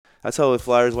That's how the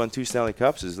Flyers won 2 Stanley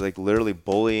Cups, is like literally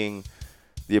bullying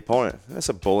the opponent. That's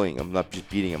a bullying. I'm not just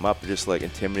beating them up, but just like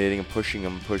intimidating them, pushing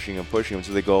them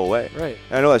so they go away. Right.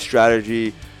 And I know that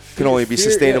strategy can only be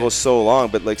sustainable so long,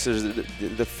 but like so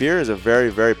the fear is a very,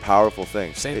 very powerful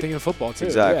thing. Same thing in football too.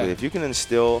 Exactly. Yeah. If you can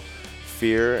instill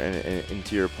fear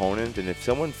into your opponent, and if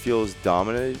someone feels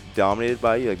dominated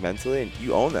by you, like mentally, and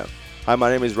you own them. Hi, my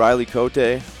name is Riley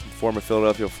Cote, former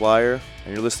Philadelphia Flyer,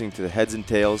 and you're listening to the Heads and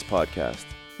Tails podcast.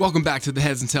 Welcome back to the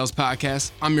Heads and Tails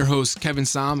podcast. I'm your host, Kevin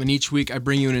Som, and each week I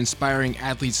bring you an inspiring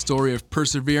athlete's story of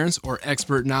perseverance or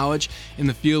expert knowledge in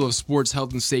the field of sports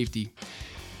health and safety.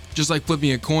 Just like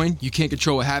flipping a coin, you can't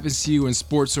control what happens to you in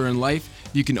sports or in life,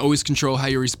 but you can always control how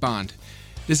you respond.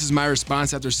 This is my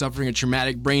response after suffering a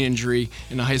traumatic brain injury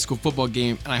in a high school football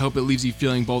game, and I hope it leaves you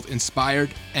feeling both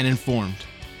inspired and informed.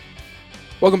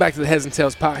 Welcome back to the Heads and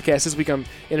Tails podcast. This week I'm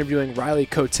interviewing Riley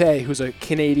Cote, who's a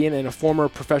Canadian and a former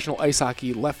professional ice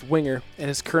hockey left winger, and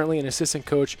is currently an assistant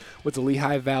coach with the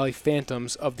Lehigh Valley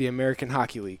Phantoms of the American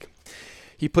Hockey League.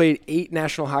 He played 8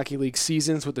 National Hockey League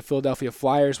seasons with the Philadelphia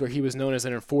Flyers, where he was known as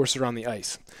an enforcer on the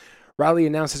ice. Riley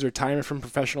announced his retirement from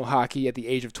professional hockey at the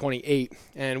age of 28,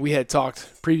 and we had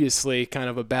talked previously kind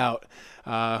of about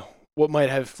what might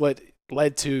have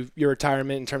led to your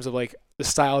retirement in terms of like the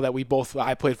style that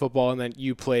I played football and then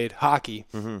you played hockey,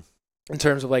 in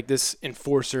terms of like this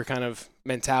enforcer kind of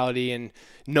mentality and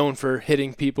known for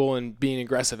hitting people and being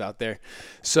aggressive out there.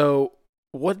 So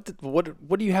what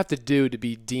do you have to do to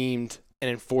be deemed an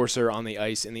enforcer on the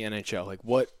ice in the NHL? Like,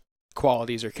 what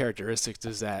qualities or characteristics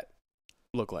does that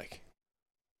look like?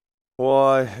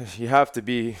 Well, you have to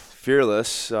be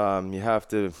fearless. You have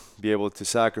to be able to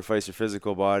sacrifice your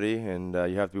physical body, and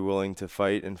you have to be willing to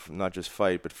fight, and not just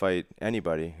fight, but fight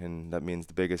anybody. And that means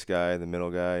the biggest guy, the middle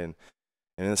guy, and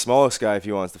the smallest guy if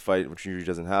he wants to fight, which usually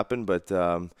doesn't happen. But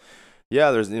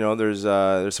there's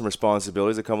some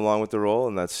responsibilities that come along with the role,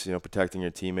 and that's protecting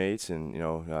your teammates and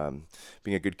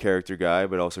being a good character guy,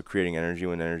 but also creating energy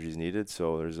when energy is needed.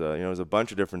 So there's a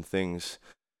bunch of different things.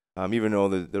 Even though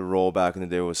the role back in the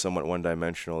day was somewhat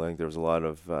one-dimensional, I think there was a lot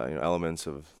of elements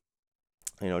of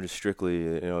just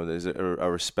strictly there's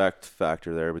a respect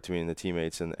factor there between the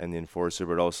teammates and the enforcer,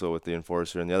 but also with the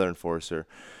enforcer and the other enforcer.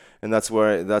 And that's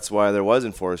why there was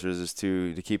enforcers, is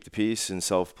to keep the peace and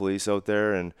self-police out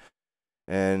there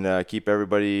and keep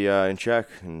everybody in check.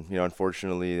 And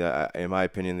unfortunately, in my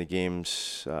opinion, the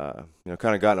game's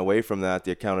kind of gotten away from that.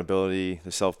 The accountability,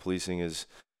 the self-policing is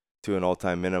to an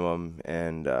all-time minimum,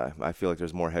 and I feel like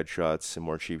there's more headshots and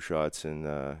more cheap shots and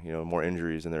more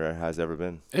injuries than there has ever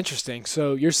been. Interesting.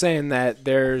 So you're saying that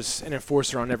there's an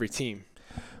enforcer on every team?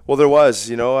 Well, there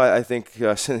was. I think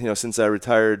since I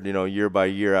retired, year by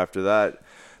year after that,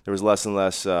 there was less and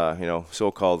less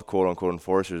so-called quote-unquote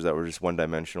enforcers that were just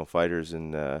one-dimensional fighters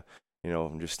and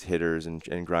just hitters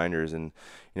and grinders. And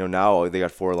now they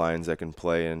got 4 lines that can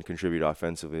play and contribute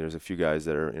offensively. There's a few guys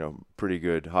that are pretty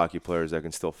good hockey players that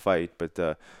can still fight, but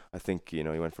I think he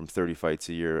went from 30 fights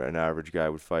a year an average guy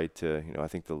would fight to I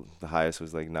think the highest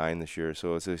was like 9 this year.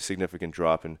 So it's a significant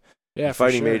drop in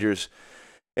fighting majors.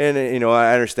 And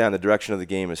I understand the direction of the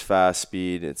game is fast,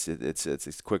 speed,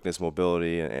 it's quickness,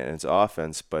 mobility, and it's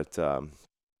offense, but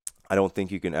I don't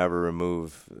think you can ever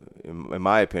remove, in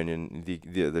my opinion,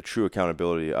 the true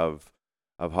accountability of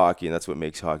hockey, and that's what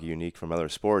makes hockey unique from other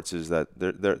sports, is that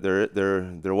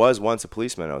there was once a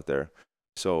policeman out there.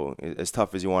 So as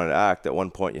tough as you wanted to act, at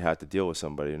one point you had to deal with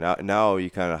somebody. Now you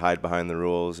kind of hide behind the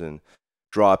rules and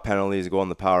draw penalties, go on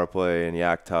the power play, and you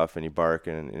act tough and you bark,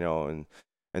 and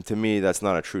to me that's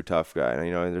not a true tough guy.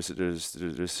 And,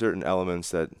 there's certain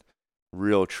elements that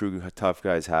real true tough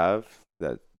guys have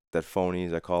that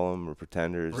phonies, I call them, or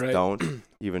pretenders, don't,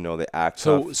 even though they act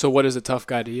tough. So what is a tough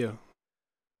guy to you?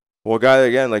 Well, a guy that,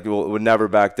 again, would never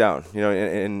back down.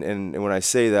 And when I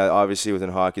say that, obviously within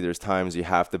hockey, there's times you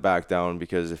have to back down,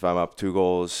 because if I'm up 2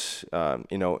 goals, and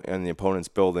the opponent's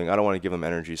building, I don't want to give them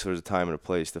energy. So there's a time and a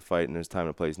place to fight, and there's a time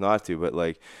and a place not to.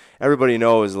 But everybody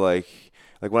knows, like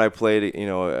when I played,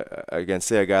 against,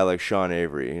 say, a guy like Sean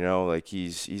Avery,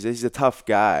 he's a tough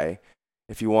guy.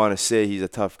 If you want to say he's a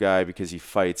tough guy because he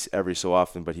fights every so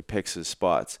often, but he picks his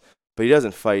spots. But he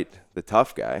doesn't fight the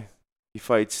tough guy. He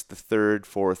fights the 3rd,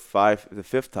 4th, the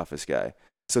 5th toughest guy.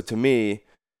 So to me,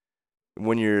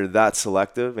 when you're that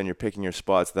selective and you're picking your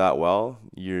spots that well,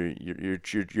 you're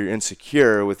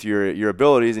insecure with your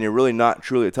abilities, and you're really not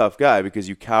truly a tough guy because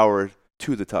you cower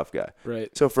to the tough guy. Right.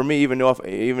 So for me, even though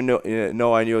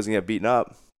I knew I was gonna get beaten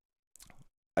up,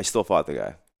 I still fought the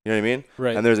guy. You know what I mean?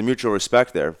 Right. And there's a mutual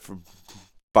respect there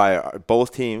by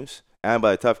both teams and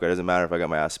by the tough guy. It doesn't matter if I got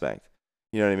my ass spanked.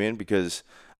 You know what I mean? Because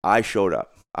I showed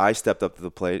up. I stepped up to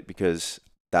the plate because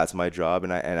that's my job,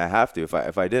 and I have to.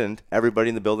 If I didn't, everybody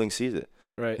in the building sees it.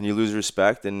 Right. And you lose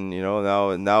respect, and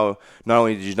now not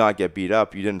only did you not get beat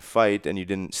up, you didn't fight, and you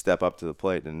didn't step up to the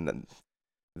plate, and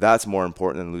that's more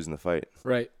important than losing the fight.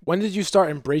 Right. When did you start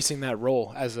embracing that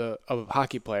role as a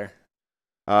hockey player?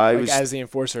 As the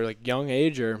enforcer, like young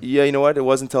age, or? Yeah, you know what? It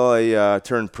wasn't until I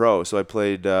turned pro. So I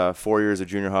played 4 years of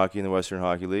junior hockey in the Western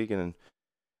Hockey League, and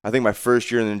I think my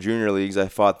first year in the junior leagues, I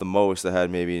fought the most. I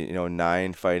had maybe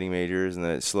 9 fighting majors, and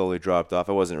then it slowly dropped off.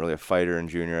 I wasn't really a fighter in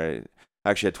junior. I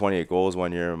actually had 28 goals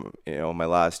one year, my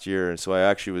last year, and so I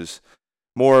actually was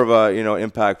more of a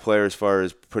impact player as far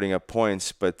as putting up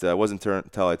points. But it wasn't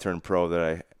until I turned pro that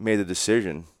I made the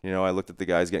decision. I looked at the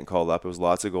guys getting called up. It was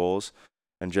lots of goals.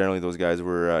 And generally, those guys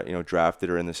were,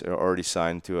 drafted or already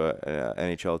signed to a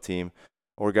NHL team,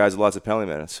 or guys with lots of penalty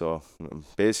minutes. So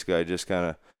basically, I just kind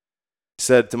of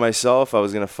said to myself I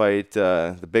was going to fight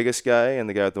the biggest guy and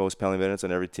the guy with the most penalty minutes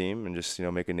on every team, and just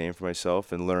make a name for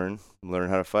myself and learn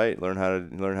how to fight, learn how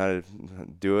to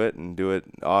do it, and do it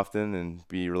often, and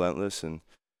be relentless and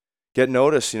get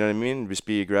noticed. You know what I mean? Just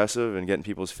be aggressive and get in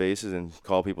people's faces and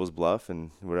call people's bluff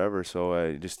and whatever. So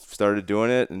I just started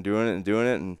doing it,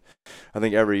 and I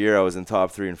think every year I was in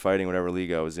top 3 in fighting, whatever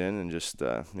league I was in, and just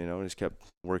just kept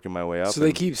working my way up. So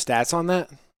they keep stats on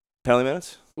that? Penalty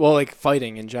minutes? Well, like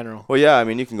fighting in general. Well, yeah. I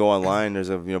mean, you can go online. There's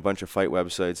a bunch of fight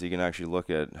websites. You can actually look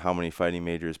at how many fighting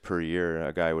majors per year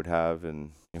a guy would have,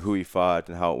 and who he fought,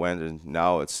 and how it went. And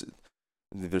now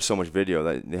there's so much video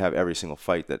that they have every single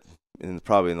fight that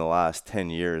probably in the last 10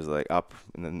 years, like up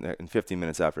in 15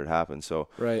 minutes after it happened. So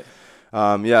right.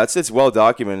 Yeah, it's well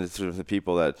documented through the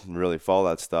people that really follow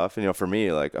that stuff. And for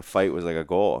me, like a fight was like a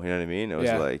goal. You know what I mean? It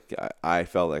was like I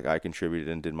felt like I contributed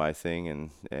and did my thing,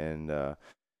 and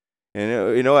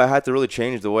I had to really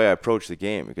change the way I approached the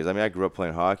game, because I grew up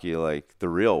playing hockey like the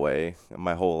real way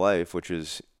my whole life, which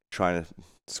is trying to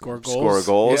score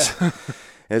goals. Yeah.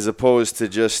 As opposed to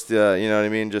just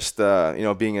just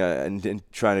being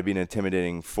trying to be an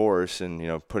intimidating force,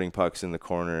 and putting pucks in the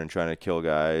corner and trying to kill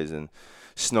guys and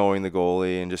snowing the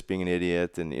goalie and just being an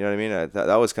idiot, and you know what I mean.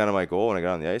 That was kind of my goal when I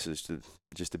got on the ice, is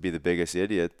to be the biggest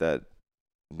idiot that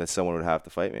someone would have to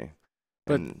fight me.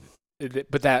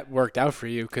 But that worked out for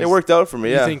you. It worked out for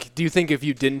me, yeah. Do you think if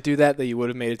you didn't do that you would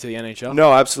have made it to the NHL?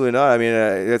 No, absolutely not. I mean,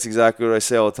 that's exactly what I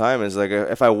say all the time, is like,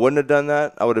 if I wouldn't have done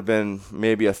that, I would have been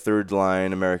maybe a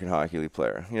third-line American Hockey League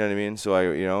player. You know what I mean?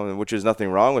 So which is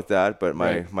nothing wrong with that, but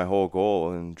my whole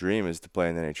goal and dream is to play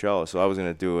in the NHL. So I was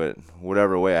going to do it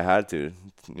whatever way I had to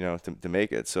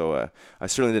make it. So I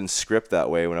certainly didn't script that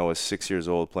way when I was 6 years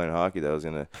old playing hockey, that I was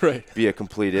going to be a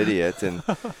complete idiot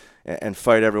and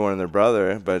fight everyone and their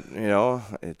brother. But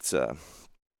it's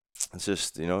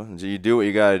just you do what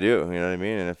you got to do. You know what I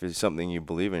mean? And if it's something you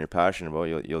believe in, you're passionate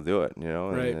about, you'll do it.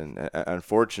 Right. And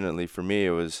unfortunately for me,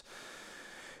 it was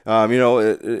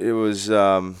it was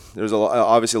there was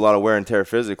obviously a lot of wear and tear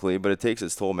physically, but it takes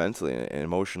its toll mentally and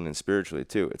emotionally and spiritually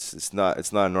too. It's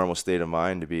not a normal state of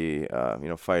mind to be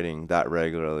fighting that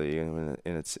regularly, and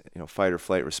it's fight or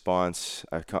flight response.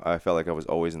 I felt like I was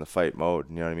always in the fight mode.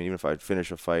 You know what I mean? Even if I'd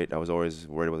finish a fight, I was always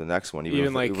worried about the next one.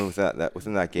 Even with that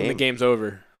within that game. When the game's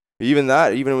over. Even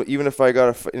if I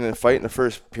got in a fight in the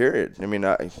first period,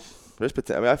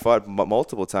 I fought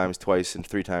multiple times, twice and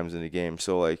 3 times in the game.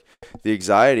 So like the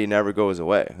anxiety never goes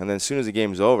away. And then as soon as the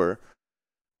game's over,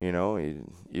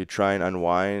 you try and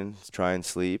unwind, try and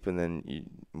sleep, and then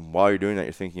while you're doing that,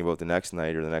 you're thinking about the next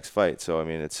night or the next fight. So I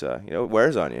mean, it's it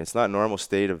wears on you. It's not a normal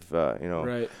state of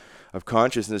of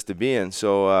consciousness to be in.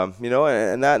 So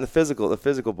and that and the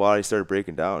physical body started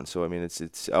breaking down. So I mean,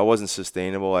 I wasn't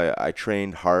sustainable. I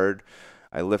trained hard.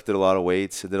 I lifted a lot of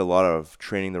weights. I did a lot of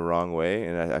training the wrong way,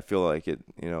 and I feel like it,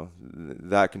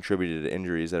 that contributed to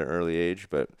injuries at an early age.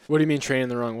 But what do you mean training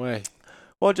the wrong way?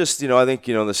 Well, just I think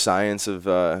the science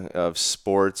of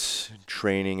sports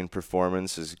training and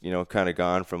performance is kind of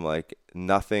gone from like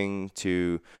nothing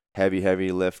to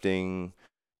heavy lifting,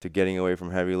 to getting away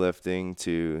from heavy lifting,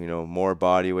 to more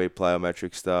body weight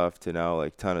plyometric stuff, to now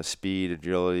like ton of speed,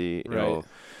 agility, you know.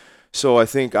 So I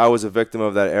think I was a victim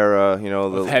of that era,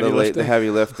 the heavy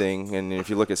lifting. And if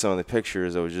you look at some of the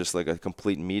pictures, I was just like a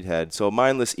complete meathead. So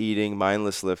mindless eating,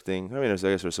 mindless lifting. I mean, I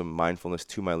guess there's some mindfulness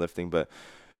to my lifting, but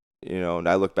and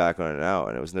I look back on it now,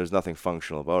 and there's nothing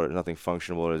functional about it. Nothing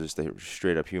functional about it. Just a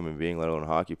straight up human being, let alone a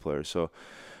hockey player. So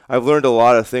I've learned a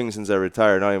lot of things since I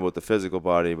retired, not even about the physical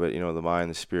body, but the mind,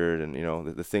 the spirit, and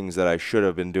the things that I should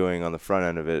have been doing on the front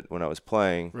end of it when I was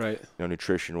playing. Right.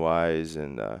 Nutrition wise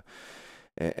and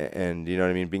you know what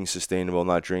I mean, being sustainable,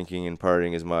 not drinking and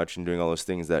partying as much, and doing all those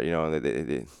things that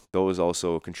those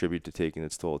also contribute to taking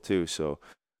its toll too. So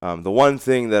The one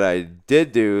thing that I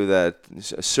did do that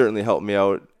certainly helped me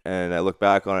out, and I look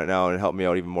back on it now and it helped me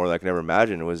out even more than I could ever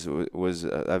imagine, was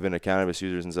I've been a cannabis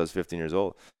user since I was 15 years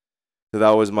old. So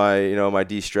that was my, my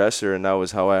de-stressor, and that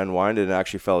was how I unwinded and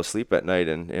actually fell asleep at night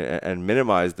and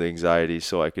minimized the anxiety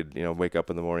so I could, wake up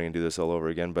in the morning and do this all over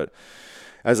again. But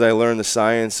as I learned the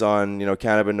science on,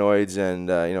 cannabinoids and,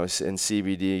 and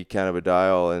CBD,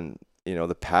 cannabidiol, and,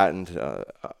 the patent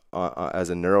as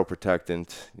a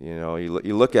neuroprotectant,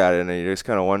 you look at it and you just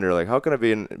kind of wonder, like, how can I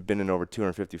been in over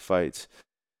 250 fights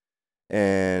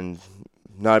and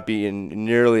not be in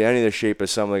nearly any of the shape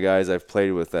as some of the guys I've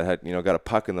played with that had, got a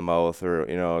puck in the mouth or,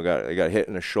 got hit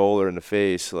in the shoulder, in the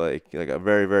face, like a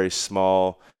very, very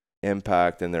small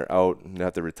impact, and they're out and they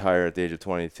have to retire at the age of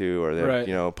 22, or they're,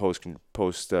 Right.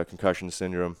 post concussion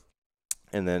syndrome.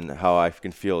 And then how I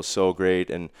can feel so great,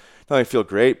 and not only feel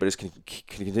great, but just can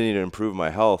continue to improve my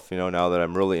health, now that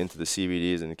I'm really into the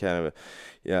CBDs and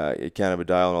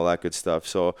cannabidiol and all that good stuff.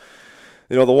 So,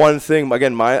 the one thing,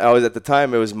 again, I was at the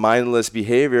time, it was mindless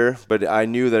behavior, but I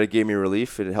knew that it gave me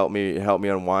relief. It helped me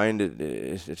unwind.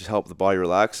 It just helped the body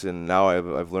relax, and now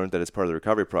I've learned that it's part of the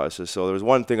recovery process. So there was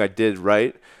one thing I did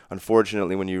right.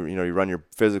 Unfortunately, when you run your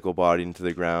physical body into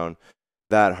the ground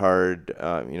that hard,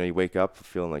 you wake up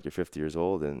feeling like you're 50 years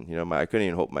old, and I couldn't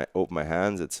even open my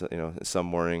hands at some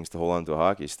mornings to hold on to a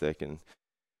hockey stick, and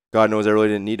God knows I really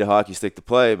didn't need a hockey stick to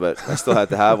play, but I still had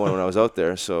to have one when I was out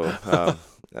there. So,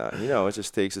 it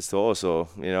just takes its toll. So,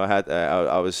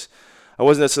 I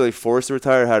wasn't necessarily forced to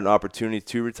retire. I had an opportunity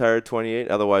to retire at 28.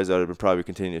 Otherwise, I would probably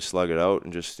continue to slug it out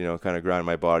and just, kind of grind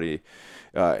my body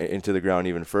into the ground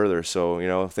even further.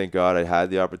 So, thank God I had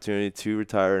the opportunity to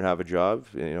retire and have a job,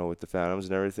 with the Phantoms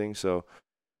and everything. So,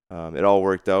 it all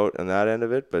worked out on that end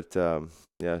of it. But,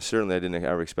 yeah, certainly I didn't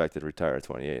ever expect to retire at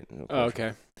 28. Oh,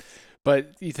 okay.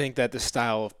 But you think that the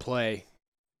style of play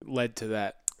led to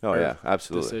that? Oh, yeah,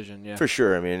 absolutely. Decision, yeah. For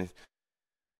sure. I mean,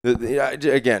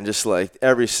 again, just like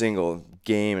every single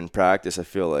game and practice, I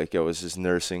feel like I was just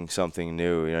nursing something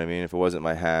new. You know what I mean? If it wasn't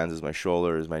my hands, it was my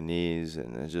shoulders, my knees,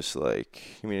 and it's just like,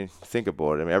 think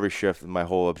about it. Every shift, my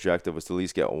whole objective was to at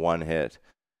least get one hit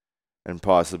and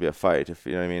possibly a fight, if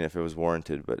if it was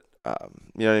warranted. But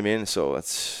you know what I mean? So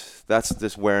that's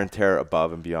this wear and tear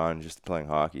above and beyond just playing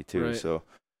hockey too. Right. So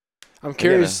I'm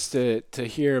curious to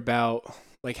hear about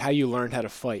like how you learned how to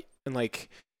fight, and like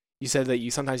you said that you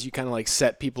sometimes kind of like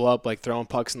set people up, like throwing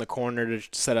pucks in the corner to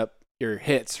set up your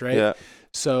hits, right? Yeah.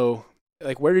 So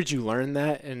like, where did you learn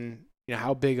that, and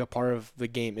how big a part of the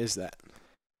game is that?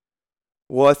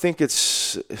 Well, I think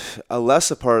it's a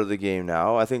less a part of the game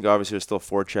now. I think obviously there's still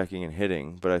forechecking and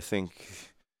hitting, but I think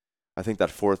that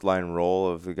fourth line role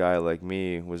of the guy like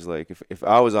me was like, if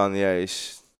I was on the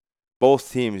ice,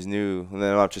 both teams knew, and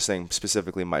I'm not just saying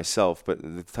specifically myself, but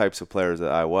the types of players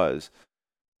that I was,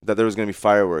 that there was going to be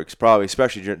fireworks, probably,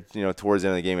 especially towards the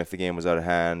end of the game if the game was out of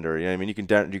hand, or you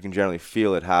can generally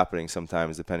feel it happening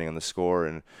sometimes depending on the score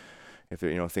and if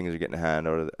things are getting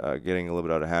getting a little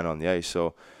bit out of hand on the ice.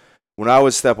 So when I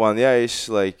would step on the ice,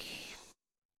 like,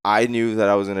 I knew that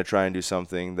I was going to try and do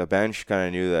something. The bench kind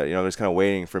of knew that, they're just kind of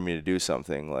waiting for me to do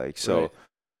something, like so. Right.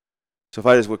 So if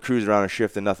I just would cruise around a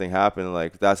shift and nothing happened,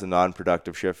 like, that's a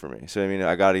non-productive shift for me. So,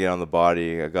 I got to get on the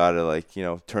body. I got to,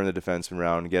 turn the defenseman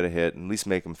around and get a hit and at least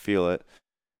make him feel it.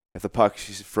 If the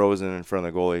puck's frozen in front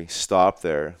of the goalie, stop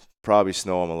there. Probably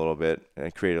snow him a little bit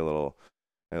and create a little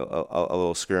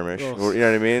skirmish. Or, you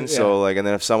know what I mean? Yeah. So, like, and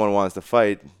then if someone wants to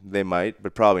fight, they might,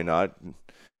 but probably not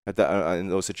in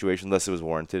those situations unless it was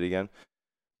warranted again.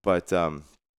 But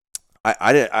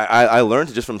I learned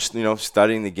it just from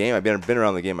studying the game. I've been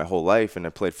around the game my whole life, and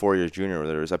I played 4 years junior.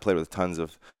 I played with tons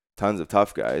of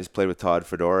tough guys. Played with Todd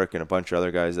Fedoruk and a bunch of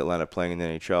other guys that ended up playing in the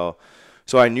NHL.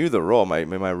 So I knew the role. My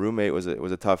roommate was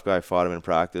a tough guy. I fought him in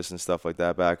practice and stuff like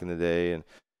that back in the day.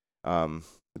 And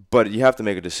but you have to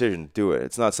make a decision to do it.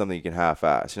 It's not something you can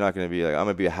half-ass. You're not going to be like, I'm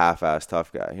going to be a half-ass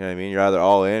tough guy. You know what I mean? You're either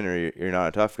all in or you're not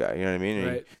a tough guy. You know what I mean?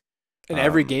 Right. In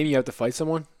every game, you have to fight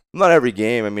someone? Not every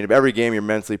game. Every game you're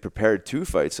mentally prepared to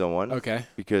fight someone. Okay.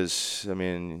 Because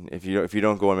if you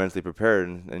don't go in mentally prepared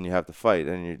and you have to fight,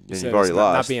 then you've lost. already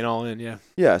Not being all in, yeah.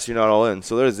 Yeah, so you're not all in.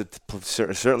 So there's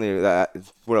certainly that.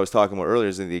 What I was talking about earlier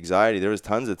is the anxiety. There was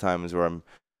tons of times where I'm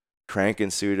cranking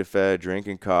Sudafed,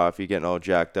 drinking coffee, getting all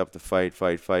jacked up to fight,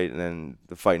 and then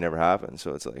the fight never happened.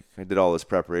 So it's like I did all this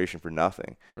preparation for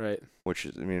nothing. Right. Which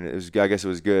is, I guess it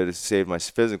was good. It saved my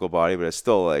physical body, but it's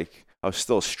still like, I was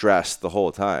still stressed the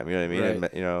whole time. You know what I mean? Right. And,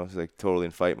 it was like totally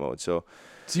in fight mode. So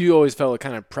you always felt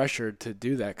kind of pressured to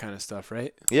do that kind of stuff,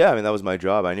 right? Yeah, that was my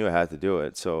job. I knew I had to do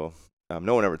it. So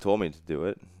no one ever told me to do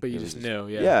it. But you just knew,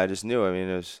 yeah. Yeah, I just knew.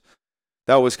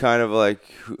 that was kind of like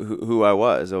who I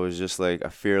was. I was just like a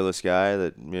fearless guy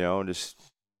that, just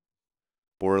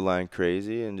borderline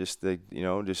crazy and just like,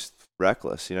 just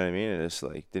reckless, you know what I mean? And just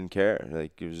like didn't care.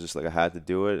 Like it was just like I had to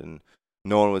do it and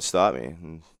no one would stop me.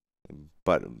 And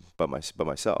but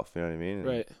myself, you know what I mean?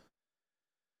 Right.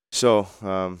 So,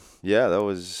 yeah, that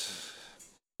was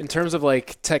In terms of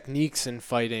like techniques in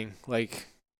fighting, like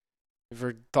if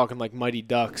we're talking like Mighty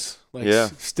Ducks, like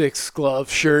sticks,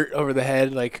 glove, shirt over the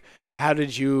head, like how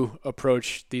did you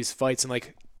approach these fights, and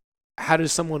like how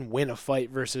does someone win a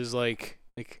fight versus like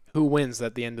who wins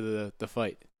at the end of the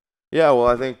fight? Yeah, well,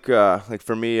 I think like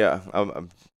for me, I'm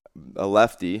a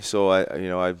lefty, so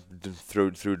I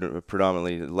threw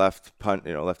predominantly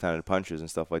left-handed punches and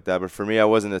stuff like that. But for me, I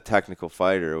wasn't a technical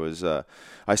fighter. It was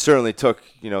I certainly took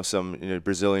some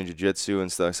Brazilian jiu-jitsu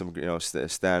and stuff, some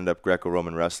stand-up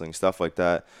Greco-Roman wrestling, stuff like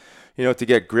that, to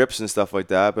get grips and stuff like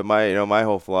that. But my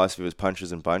whole philosophy was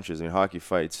punches and bunches. I mean, hockey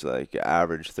fights like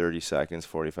average 30 seconds,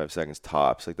 45 seconds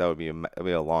tops. Like that would be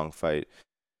a long fight.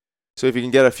 So if you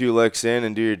can get a few licks in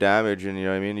and do your damage, and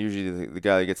usually the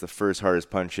guy that gets the first hardest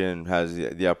punch in has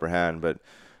the upper hand. But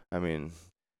I mean,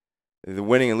 the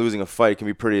winning and losing a fight can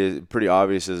be pretty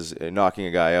obvious as knocking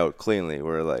a guy out cleanly,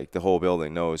 where like the whole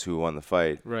building knows who won the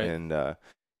fight. Right. And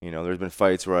there's been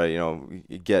fights where you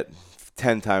get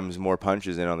 10 times more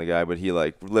punches in on the guy, but he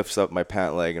like lifts up my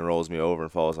pant leg and rolls me over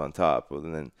and falls on top.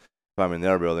 And then if I'm in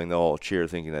their building, they'll all cheer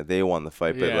thinking that they won the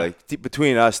fight. But like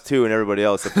between us two and everybody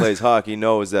else that plays hockey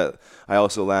knows that I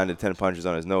also landed 10 punches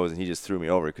on his nose and he just threw me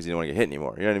over because he didn't want to get hit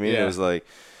anymore. You know what I mean? Yeah. It was like,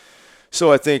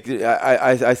 so I think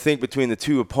I think between the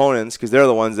two opponents, because they're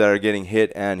the ones that are getting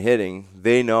hit and hitting,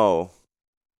 they know.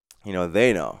 You know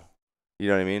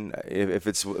what I mean? If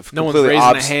it's no one's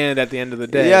raising a hand at the end of the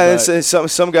day. Yeah, it's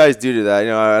some guys do that.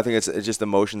 I think it's just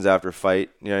emotions after a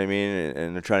fight. You know what I mean?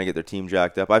 And they're trying to get their team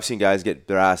jacked up. I've seen guys get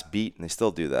their ass beat and they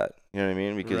still do that. You know what I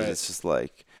mean? Because it's just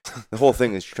like the whole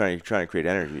thing is trying to create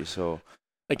energy. So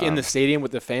like in the stadium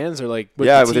with the fans, or like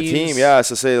with the team. Yeah.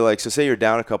 So say you're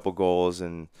down a couple goals,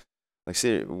 and like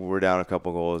say we're down a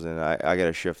couple goals and I get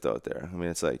a shift out there. I mean,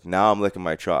 it's like now I'm licking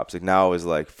my chops. Like now is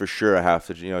like for sure I have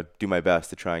to do my best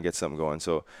to try and get something going.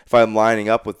 So if I'm lining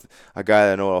up with a guy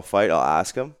that I know I'll fight, I'll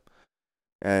ask him,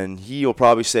 and he will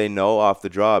probably say no off the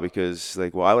draw because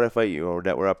like, why would I fight you? Or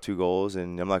that we're up 2 goals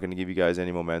and I'm not going to give you guys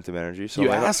any momentum, energy. So you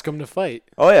ask him to fight.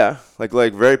 Oh yeah, like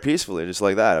very peacefully, just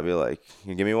like that. I'll be like, "Can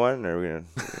you give me one?" Or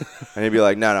and he'd be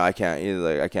like, "No, I can't." He's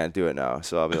like, "I can't do it now."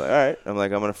 So I'll be like, "All right." I'm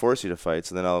like, "I'm gonna force you to fight."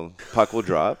 So then puck will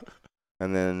drop,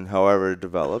 and then however it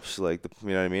develops, like you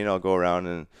know what I mean. I'll go around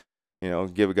and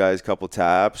give a guy a couple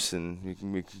taps, and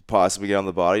we can possibly get on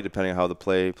the body depending on how the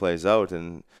play plays out,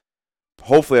 and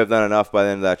hopefully I've done enough by the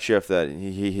end of that shift that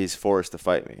he's forced to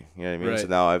fight me. You know what I mean? Right. So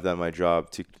now I've done my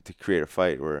job to create a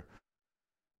fight where.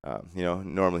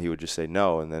 Normally he would just say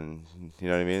no, and then you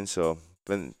know what I mean. So,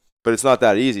 but it's not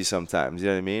that easy sometimes. You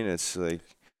know what I mean? It's like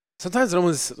sometimes it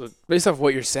almost, based off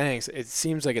what you're saying, it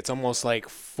seems like it's almost like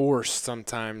forced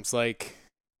sometimes. Like,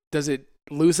 does it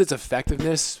lose its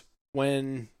effectiveness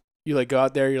when you like go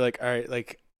out there? You're like, all right,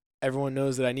 like everyone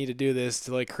knows that I need to do this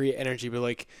to like create energy, but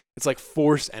like it's like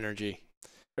forced energy.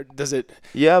 Or does it?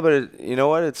 Yeah, but you know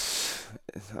what?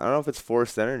 I don't know if it's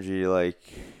forced energy, like,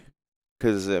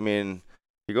 because I mean.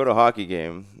 You go to a hockey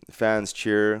game, fans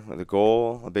cheer with a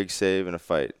goal, a big save, and a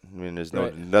fight. I mean, it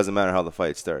doesn't matter how the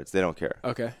fight starts. They don't care.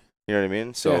 Okay. You know what I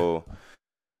mean? So,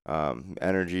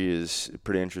 energy is a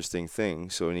pretty interesting thing.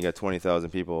 So when you got 20,000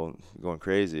 people going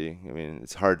crazy, I mean,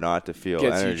 it's hard not to feel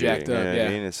Gets energy. You jacked up, know what I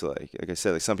mean? It's like I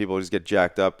said, like some people just get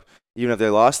jacked up even if they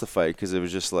lost the fight because it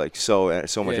was just like so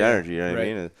much energy. You know what I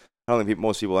mean? And I don't think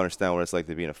most people understand what it's like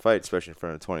to be in a fight, especially in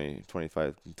front of 20,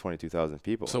 25, 22,000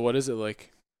 people. So what is it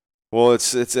like? Well,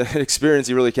 it's an experience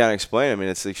you really can't explain. I mean,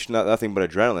 it's like nothing but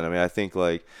adrenaline. I mean, I think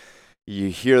like you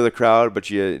hear the crowd, but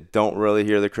you don't really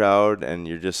hear the crowd, and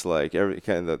you're just like every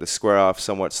kind of the square off,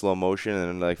 somewhat slow motion.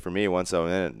 And like for me, once I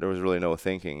was in it, there was really no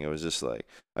thinking. It was just like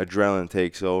adrenaline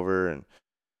takes over, and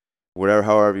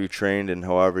however you trained and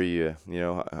however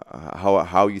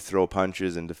how you throw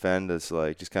punches and defend, it's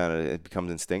like just kind of it becomes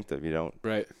instinctive. You don't.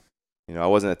 Right. I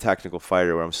wasn't a technical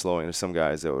fighter where I'm slowing. There's some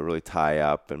guys that would really tie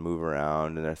up and move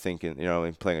around, and they're thinking,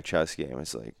 playing a chess game.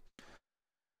 It's like,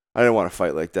 I didn't want to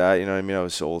fight like that. You know what I mean? I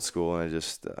was so old school, and I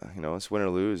just, it's win or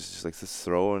lose. Just like let's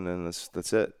throw, and then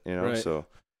that's it. Right. So.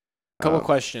 Couple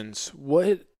questions.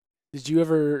 What did you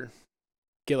ever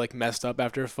get like messed up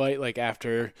after a fight? Like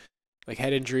after, like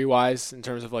head injury wise, in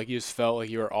terms of like you just felt like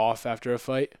you were off after a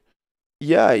fight?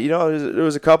 Yeah, there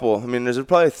was a couple. I mean, there's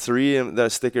probably 3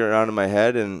 that stick around in my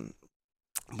head, and.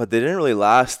 but they didn't really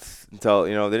last until,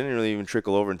 they didn't really even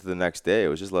trickle over into the next day. It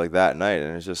was just like that night,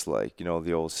 and it's just like,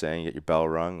 the old saying, get your bell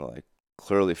rung. Like,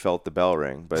 clearly felt the bell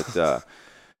ring, but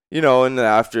and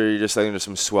after you just like there's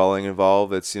some swelling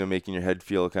involved. That's making your head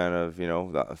feel kind of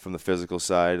from the physical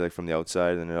side, like from the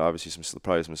outside, and then obviously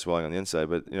probably some swelling on the inside.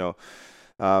 But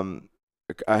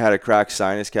I had a cracked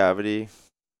sinus cavity,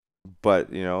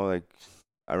 but like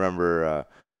I remember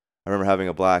having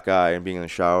a black eye and being in the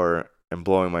shower and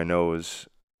blowing my nose,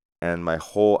 and my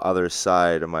whole other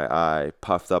side of my eye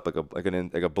puffed up like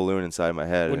a balloon inside my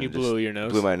head. When you blew your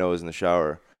nose? Blew my nose in the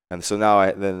shower. And so now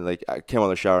I came out of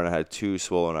the shower and I had 2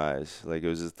 swollen eyes. Like, it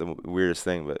was just the weirdest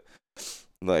thing. But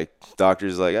like,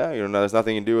 doctors like, there's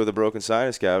nothing you can do with a broken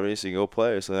sinus cavity, so you can go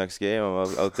play. So the next game,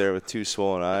 I'm out there with 2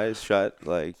 swollen eyes, shut,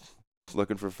 like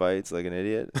looking for fights like an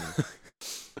idiot.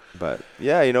 But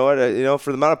yeah, you know what?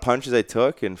 For the amount of punches I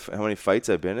took and how many fights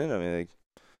I've been in, I mean, like,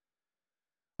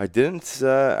 I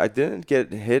didn't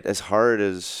get hit as hard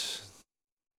as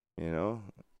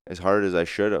I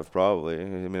should have, probably. I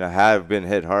mean, I have been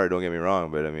hit hard, don't get me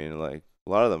wrong, but I mean, like, a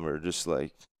lot of them are just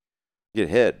like get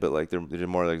hit, but like they're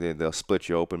more like they'll split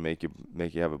you open, make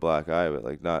you have a black eye, but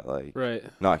like not like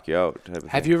knock you out.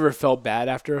 Have you ever felt bad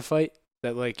after a fight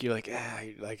that like you're like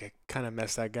I kind of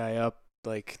messed that guy up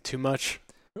like too much?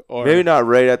 Or maybe not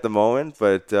right at the moment,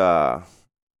 but I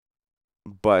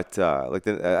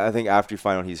think after you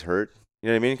find out he's hurt, you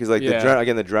know what I mean? Because like the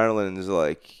adrenaline is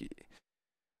like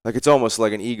it's almost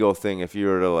like an ego thing. If you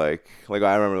were to like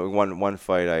I remember one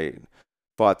fight I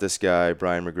fought this guy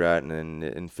Brian McGrattan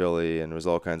in Philly, and there was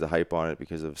all kinds of hype on it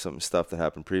because of some stuff that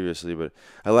happened previously. But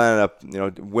I landed up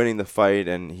winning the fight,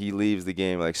 and he leaves the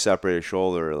game like separated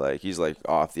shoulder, like he's like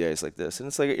off the ice like this, and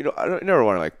it's like I never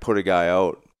want to like put a guy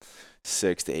out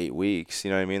 6 to 8 weeks.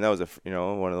 You know what I mean? That was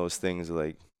one of those things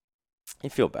like. You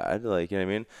feel bad, like, you know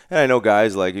what I mean? And I know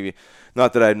guys like,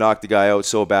 not that I knocked the guy out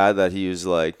so bad that he was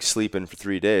like sleeping for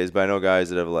 3 days, but I know guys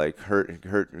that have like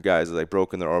hurt guys that like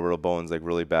broken their orbital bones like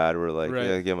really bad, where like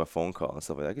give them a phone call and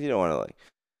stuff like that. Because you don't want to like.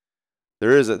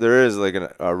 There is like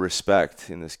a respect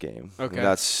in this game. Okay. And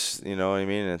that's what I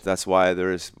mean. And that's why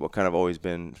there is what kind of always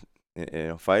been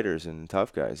fighters and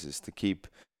tough guys, is to keep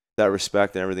that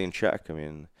respect and everything in check. I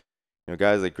mean,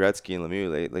 guys like Gretzky and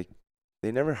Lemieux,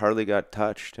 they never hardly got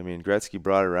touched. I mean, Gretzky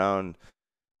brought around,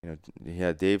 he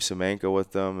had Dave Semenko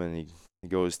with them, and he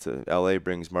goes to L.A.,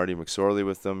 brings Marty McSorley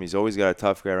with them. He's always got a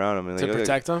tough guy around him. And to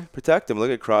protect him? Protect him.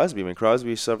 Look at Crosby. I mean,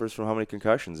 Crosby suffers from how many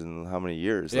concussions in how many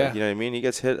years? Yeah. Like, you know what I mean? He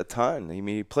gets hit a ton. I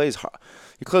mean, he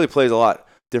clearly plays a lot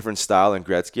different style than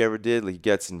Gretzky ever did. Like, he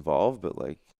gets involved, but,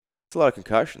 like, it's a lot of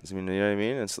concussions. I mean, you know what I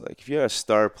mean? It's like, if you're a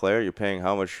star player, you're paying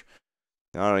how much,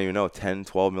 I don't even know, $10,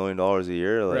 $12 million a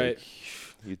year? Like, right.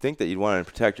 You'd think that you'd want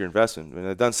to protect your investment. I mean,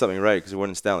 they've done something right because they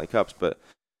won Stanley Cups, but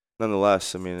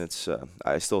nonetheless, I mean, it's.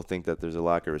 I still think that there's a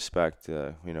lack of respect,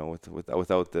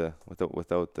 without the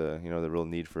the real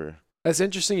need for. That's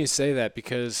interesting you say that,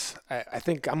 because I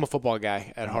think I'm a football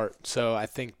guy at heart, so I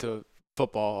think to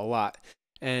football a lot.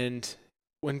 And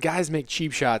when guys make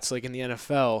cheap shots, like in the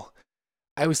NFL,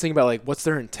 I always think about like, what's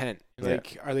their intent?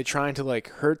 Like, are they trying to like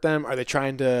hurt them? Are they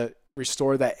trying to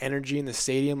restore that energy in the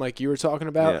stadium, like you were talking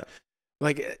about? Yeah.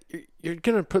 Like, you're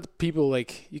going to put people,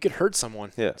 like, you could hurt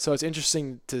someone. Yeah. So it's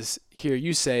interesting to hear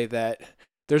you say that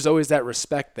there's always that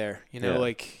respect there.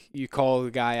 Like, you call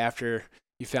the guy after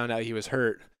you found out he was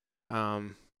hurt.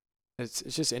 It's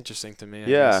just interesting to me.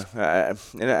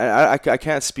 I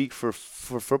can't speak for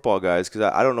football guys, because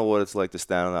I don't know what it's like to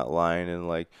stand on that line. And,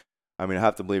 like, I mean, I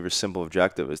have to believe your simple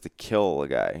objective is to kill a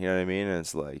guy. You know what I mean? And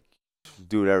it's like,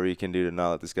 do whatever you can do to not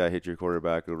let this guy hit your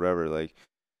quarterback or whatever. Like,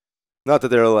 not that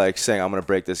they're like saying I'm gonna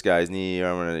break this guy's knee or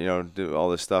I'm gonna do all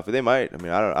this stuff. They might. I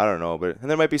mean, I don't know, but and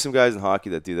there might be some guys in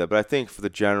hockey that do that. But I think for the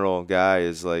general guy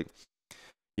is like,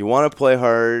 you want to play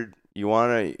hard, you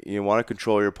want to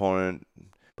control your opponent,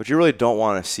 but you really don't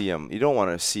want to see him. You don't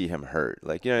want to see him hurt.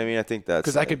 Like, you know what I mean? I think that's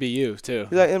because that could be you too.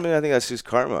 I think that's just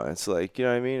karma. It's like, you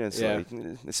know what I mean? It's like,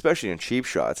 especially in cheap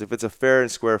shots. If it's a fair and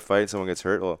square fight, and someone gets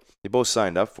hurt. Well, they both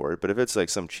signed up for it. But if it's like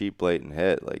some cheap, blatant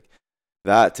hit, like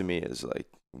that to me is like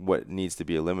what needs to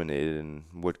be eliminated and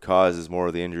what causes more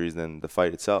of the injuries than the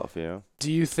fight itself.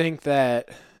 Do you think that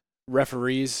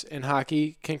referees in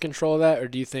hockey can control that, or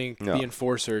do you think the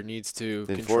enforcer needs to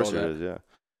control that? The enforcer is,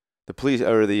 the police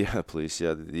or the police,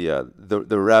 the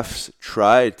refs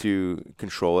try to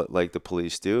control it like the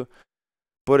police do,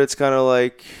 but it's kind of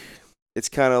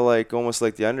like almost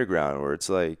like the underground, where it's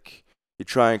like you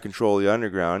try and control the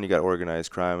underground, you got organized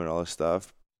crime and all this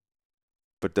stuff,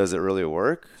 but does it really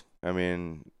work? I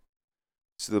mean,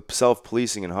 so the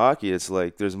self-policing in hockey, it's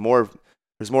like there's more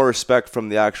respect from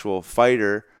the actual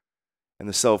fighter and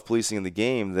the self-policing of the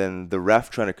game than the ref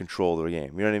trying to control the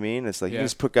game. You know what I mean? It's like you Yeah.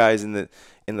 just put guys in the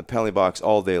penalty box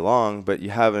all day long, but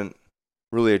you haven't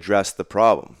really addressed the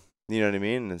problem. You know what I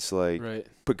mean? It's like Right.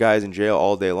 put guys in jail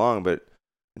all day long, but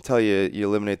until you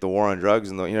eliminate the war on drugs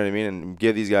and you know what I mean, and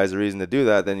give these guys a reason to do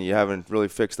that, then you haven't really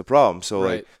fixed the problem. So Right.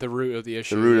 like The root of the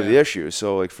issue. the root of yeah. the issue.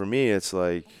 So like for me, it's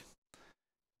like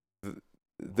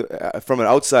from an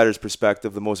outsider's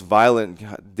perspective, the most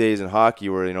violent days in hockey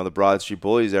were, you know, the Broad Street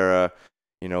Bullies era,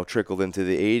 you know, trickled into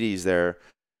the 80s there.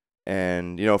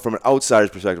 And, you know, from an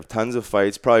outsider's perspective, tons of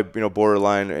fights, probably, you know,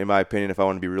 borderline, in my opinion, if I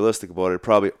want to be realistic about it,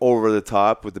 probably over the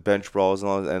top with the bench brawls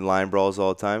and line brawls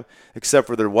all the time, except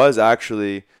for there was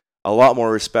actually a lot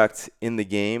more respect in the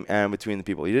game and between the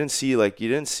people. You didn't see like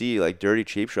dirty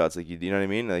cheap shots, like you know what I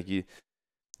mean? Like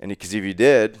because if you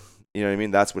did, you know what I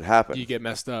mean, that's what happened. You get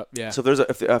messed up. Yeah. So if there's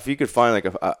if you could find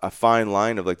like a fine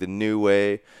line of like the new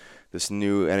way, this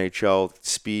new NHL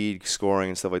speed scoring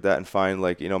and stuff like that, and find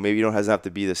like, you know, maybe you don't have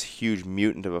to be this huge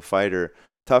mutant of a fighter,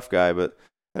 tough guy, but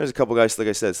there's a couple guys, like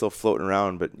I said, still floating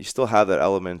around, but you still have that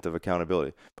element of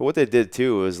accountability. But what they did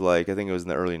too was, like, I think it was in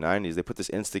the early 90s, they put this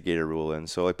instigator rule in.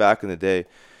 So like back in the day,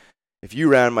 if you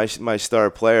ran my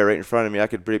star player right in front of me, I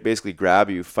could basically grab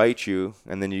you, fight you,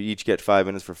 and then you each get 5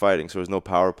 minutes for fighting. So there was no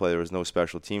power play, there was no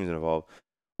special teams involved.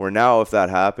 Where now, if that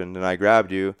happened and I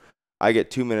grabbed you, I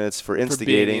get 2 minutes for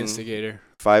instigating, For being the instigator.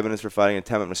 5 minutes for fighting, and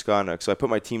 10-minute misconduct. So I put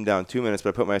my team down 2 minutes, but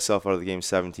I put myself out of the game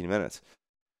 17 minutes.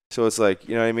 So it's like,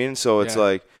 you know what I mean? So it's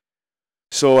like,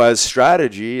 so as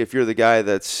strategy, if you're the guy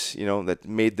that's, you know, that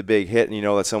made the big hit and you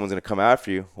know that someone's going to come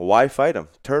after you, well, why fight him?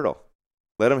 Turtle.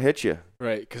 Let him hit you.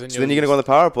 Right. Cause So then you're going to go on the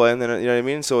power play, and then, you know what I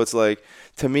mean? So it's like,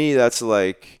 to me, that's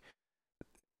like,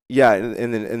 yeah,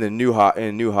 in the new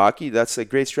hockey, that's a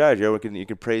great strategy. Everyone you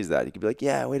can praise that. You can be like,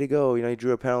 yeah, way to go. You know, you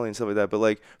drew a penalty and stuff like that. But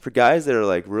like for guys that are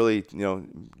like really, you know,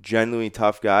 genuinely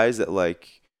tough guys that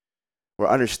like or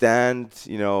understand,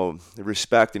 you know, the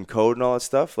respect and code and all that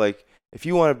stuff, like if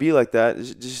you want to be like that,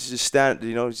 just stand,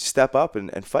 you know, step up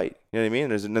and fight. You know what I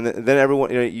mean? And then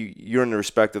everyone, you know, you're in the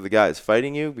respect of the guys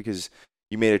fighting you because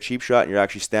you made a cheap shot and you're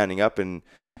actually standing up and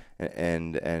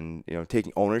you know,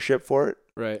 taking ownership for it.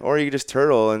 Right. Or you could just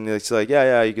turtle and it's like,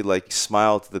 yeah, you could like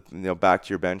smile to the, you know, back to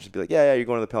your bench and be like, yeah, you're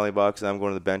going to the penalty box and I'm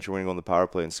going to the bench and we're going to go on the power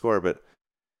play and score. But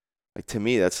like to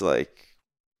me, that's like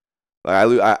I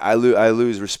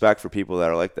lose respect for people that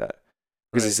are like that.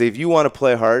 Because they say if you want to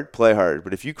play hard, play hard.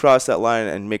 But if you cross that line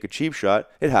and make a cheap shot,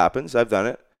 it happens. I've done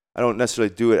it. I don't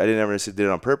necessarily do it. I didn't ever necessarily did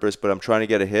it on purpose, but I'm trying to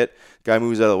get a hit. Guy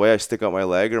moves out of the way, I stick out my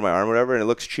leg or my arm or whatever, and it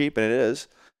looks cheap, and it is.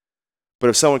 But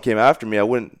if someone came after me, I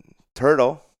wouldn't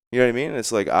turtle. You know what I mean?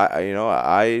 It's like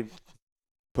I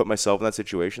put myself in that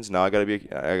situation, so now I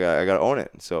gotta own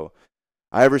it. So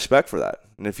I have respect for that.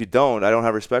 And if you don't, I don't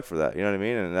have respect for that. You know what I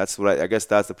mean? And that's what I guess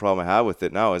that's the problem I have with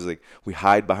it now is like we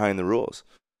hide behind the rules.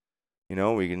 You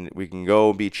know, we can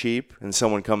go be cheap, and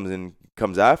someone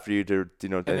comes after you to, you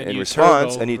know, in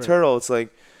response, and you turtle. It's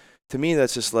like, to me,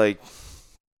 that's just like,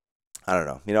 I don't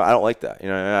know. You know, I don't like that. You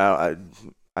know,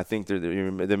 I think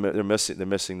they're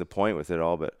missing the point with it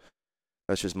all. But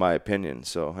that's just my opinion.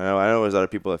 So I know there's other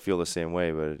people that feel the same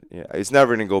way, but yeah, it's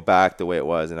never gonna go back the way it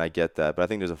was, and I get that. But I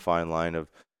think there's a fine line of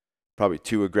probably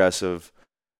too aggressive,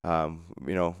 you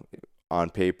know, on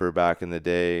paper back in the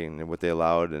day and what they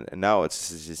allowed, and now it's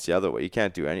just the other way. You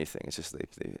can't do anything. It's just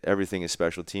everything is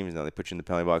special teams now. They put you in the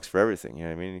penalty box for everything. You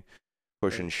know what I mean?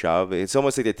 Push and shove. It's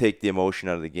almost like they take the emotion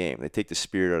out of the game. They take the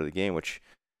spirit out of the game, which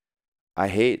I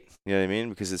hate. You know what I mean?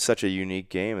 Because it's such a unique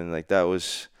game, and like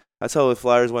that's how the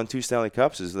Flyers won 2 Stanley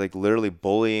Cups, is like literally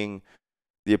bullying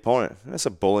the opponent. And that's a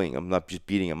bullying. I'm not just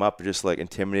beating them up, but just like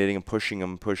intimidating them, pushing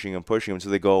them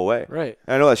until they go away. Right.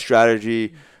 And I know that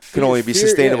strategy can only be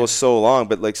sustainable so long,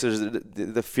 but like so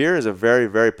the fear is a very,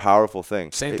 very powerful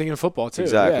thing. Same thing in football too.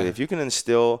 Exactly. Yeah. If you can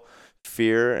instill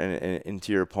fear and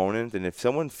into your opponent, and if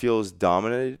someone feels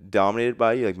dominated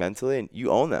by you, like mentally, and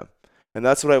you own them, and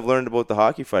that's what I've learned about the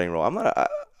hockey fighting role. I'm not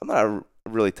a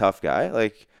really tough guy.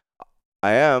 Like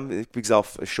I am, because I'll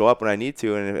show up when I need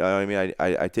to, and you know what I mean,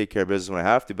 I take care of business when I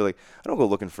have to. But like, I don't go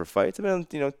looking for fights. I've been,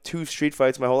 you know, 2 street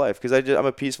fights my whole life because I'm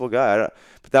a peaceful guy.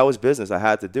 But that was business. I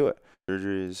had to do it.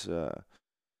 Surgeries,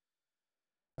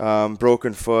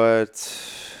 broken foot.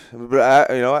 But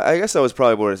I guess I was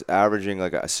probably about averaging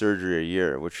like a surgery a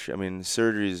year, which I mean,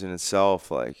 surgeries in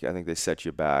itself, like I think they set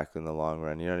you back in the long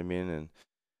run. You know what I mean?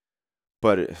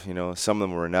 But you know, some of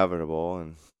them were inevitable,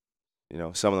 and you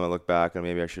know, some of them I look back and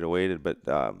maybe I should have waited, but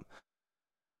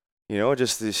you know,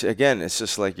 just this, again, it's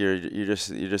just like you're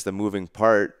just a moving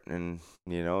part, and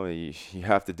you know, you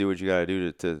have to do what you got to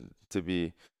do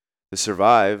to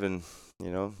survive, and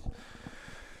you know,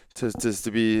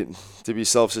 to be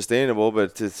self-sustainable,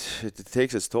 but it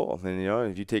takes its toll.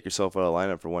 And if you take yourself out of the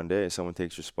lineup for one day, someone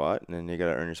takes your spot, and then you got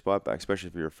to earn your spot back, especially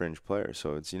if you're a fringe player.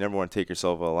 So you never want to take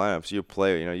yourself out of the lineup. So you'd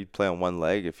play on one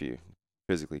leg if you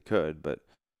physically could, but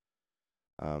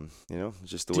it's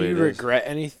just the way it is. Do you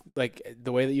regret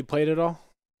the way that you played at all?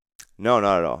 No,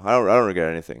 not at all. I don't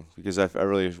regret anything, because I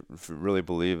really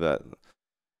believe that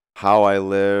how I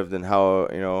lived and how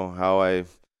I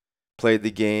played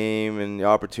the game and the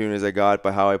opportunities I got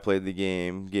by how I played the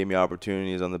game gave me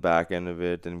opportunities on the back end of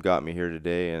it and got me here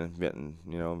today, and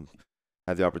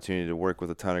had the opportunity to work with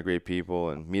a ton of great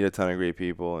people and meet a ton of great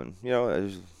people, and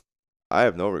I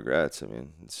have no regrets. I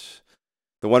mean,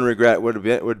 the one regret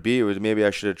would be maybe I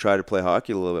should have tried to play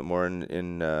hockey a little bit more and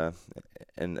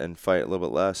fight a little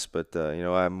bit less. But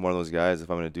I'm one of those guys. If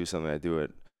I'm going to do something, I do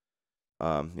it,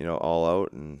 all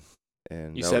out. And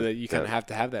you said that you kind of have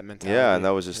to have that mentality. Yeah, and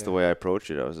that was just the way I approached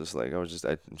it. I was just like, I was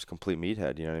a complete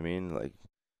meathead. You know what I mean? Like,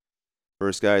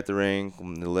 first guy at the rink,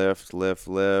 lift.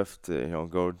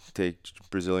 Go take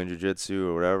Brazilian jiu-jitsu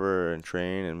or whatever and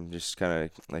train, and just kind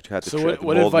of had to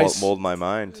mold my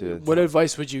mind to. What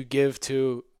advice would you give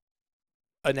to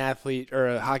an athlete or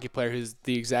a hockey player who's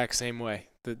the exact same way,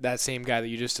 that same guy that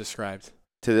you just described?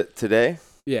 Today?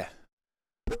 Yeah.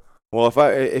 Well,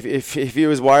 if he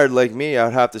was wired like me, I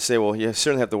would have to say, well, you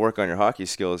certainly have to work on your hockey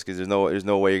skills, because there's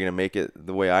no way you're gonna make it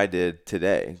the way I did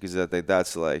today, because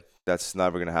that's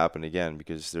never gonna happen again,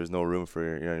 because there's no room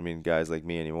for guys like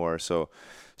me anymore. So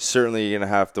certainly you're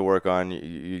gonna have to work on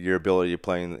your ability to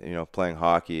playing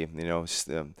hockey,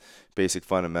 basic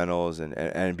fundamentals,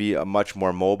 and be a much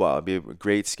more mobile, be a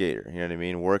great skater. You know what I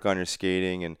mean? Work on your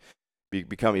skating and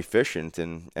become efficient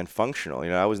and functional.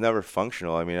 I was never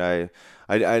functional. I mean,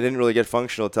 I didn't really get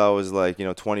functional until I was like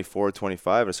 24,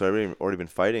 25. So I'd already been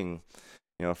fighting,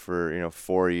 for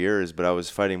 4 years. But I was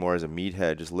fighting more as a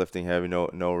meathead, just lifting heavy, no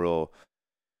real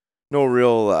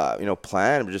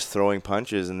plan, but just throwing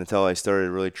punches. And until I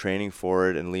started really training for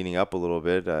it and leaning up a little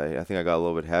bit, I think I got a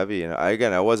little bit heavy. And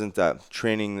I wasn't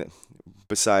training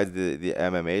besides the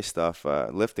MMA stuff,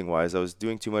 lifting wise. I was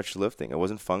doing too much lifting. I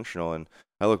wasn't functional, and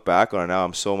I look back on it now.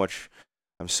 I'm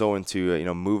so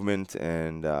into movement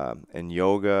and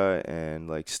yoga and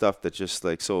like stuff that just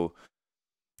like so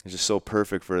it's just so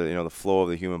perfect for the flow of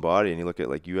the human body. And you look at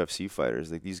like UFC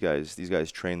fighters, like these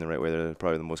guys train the right way. They're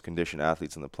probably the most conditioned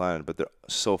athletes on the planet, but they're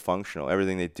so functional.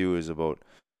 Everything they do is about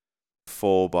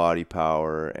full body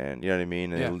power, and you know what I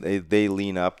mean. And they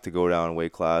lean up to go down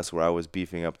weight class, where I was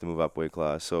beefing up to move up weight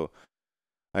class. So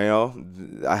I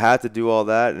had to do all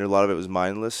that, and a lot of it was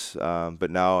mindless. But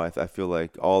now I feel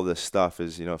like all this stuff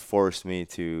is, forced me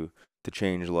to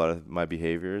change a lot of my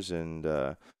behaviors and,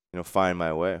 find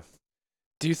my way.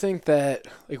 Do you think that,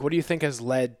 what do you think has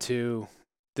led to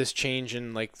this change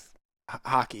in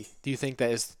hockey? Do you think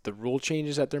that is the rule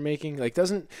changes that they're making?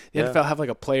 Doesn't the NFL have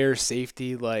a player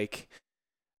safety,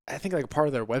 I think part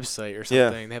of their website or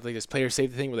something? Yeah. They have this player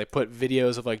safety thing where they put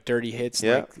videos of dirty hits.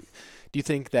 Yeah. Do you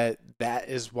think that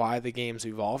is why the game's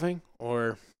evolving,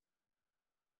 or?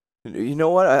 You know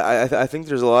what? I think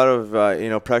there's a lot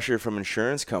of pressure from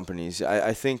insurance companies.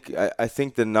 I think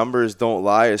the numbers don't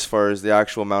lie as far as the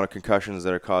actual amount of concussions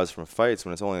that are caused from fights,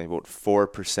 when it's only about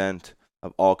 4%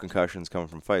 of all concussions coming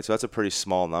from fights. So that's a pretty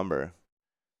small number.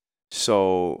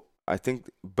 So I think,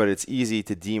 but it's easy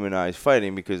to demonize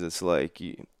fighting, because it's like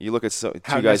you look at two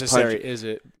how guys necessary punch. Is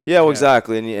it? Yeah, well,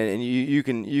 exactly, and you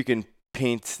can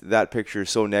paint that picture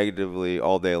so negatively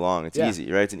all day long. It's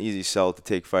easy, right? It's an easy sell to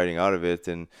take fighting out of it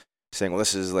and saying, well,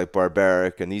 this is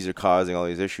barbaric and these are causing all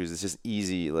these issues. It's just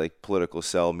easy, political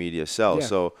sell, media sell. Yeah.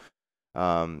 So,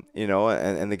 and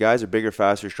the guys are bigger,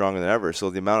 faster, stronger than ever. So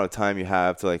the amount of time you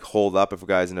have to hold up if a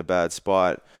guy's in a bad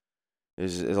spot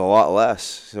is a lot less.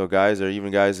 So guys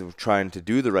who are trying to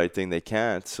do the right thing, they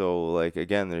can't. So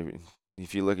again,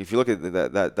 if you look at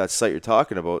that site you're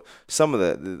talking about, some of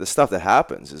the stuff that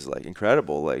happens is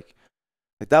incredible. Like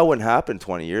that wouldn't happen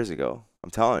 20 years ago. I'm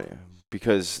telling you,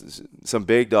 because some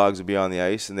big dogs would be on the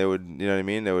ice and they would, you know what I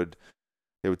mean? They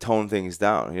would tone things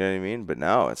down. You know what I mean? But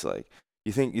now it's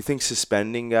you think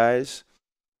suspending guys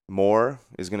more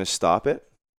is going to stop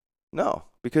it? No,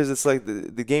 because it's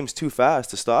the game's too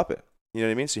fast to stop it. You know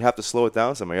what I mean? So you have to slow it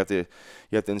down somewhere. You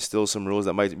have to instill some rules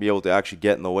that might be able to actually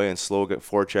get in the way and get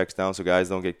forechecks down so guys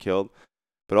don't get killed.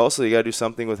 But also you got to do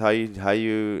something with how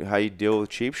you deal with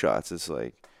cheap shots. It's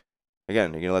again,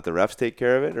 you're gonna let the refs take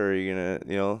care of it, or are you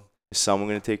gonna is someone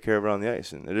gonna take care of it on the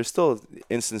ice? And there's still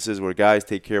instances where guys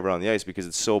take care of it on the ice because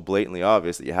it's so blatantly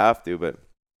obvious that you have to. But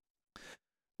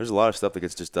there's a lot of stuff that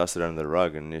gets just dusted under the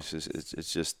rug, and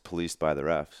it's just policed by the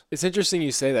refs. It's interesting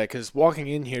you say that, because walking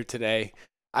in here today,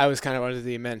 I was kind of under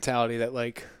the mentality that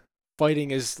like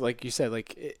fighting is, like you said,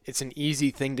 like it's an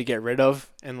easy thing to get rid of,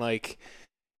 and like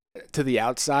to the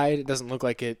outside, it doesn't look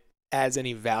like it adds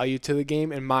any value to the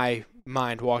game in my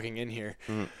mind walking in here.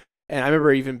 Mhm. And I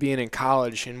remember even being in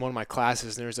college in one of my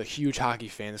classes, and there was a huge hockey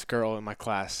fan, this girl in my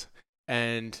class,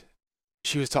 and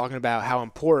she was talking about how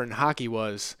important hockey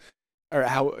was, or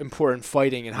how important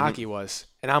fighting in hockey was.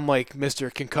 And I'm like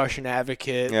Mr. Concussion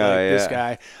advocate, Yeah, like this yeah.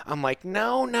 guy. I'm like,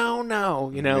 no,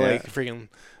 Yeah. like freaking,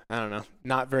 I don't know,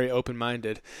 not very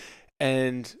open-minded.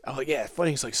 And I'm like, yeah,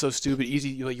 fighting's like so stupid, easy.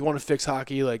 You want to fix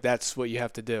hockey, like that's what you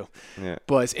have to do. Yeah.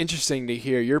 But it's interesting to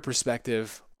hear your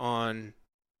perspective on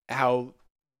how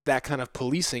that kind of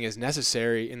policing is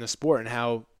necessary in the sport, and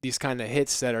how these kind of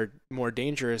hits that are more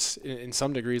dangerous in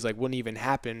some degrees like wouldn't even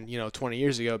happen 20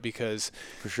 years ago because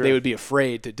For sure. they would be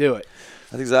afraid to do it.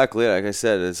 That's exactly it. Like I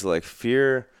said, it's like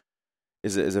fear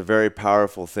is a very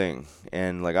powerful thing.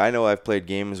 And like I know I've played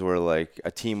games where like a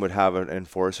team would have an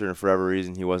enforcer and for whatever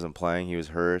reason he wasn't playing, he was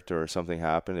hurt or something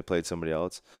happened, they played somebody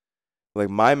else. Like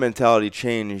my mentality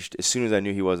changed as soon as I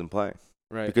knew he wasn't playing.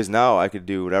 Right. Because now I could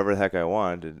do whatever the heck I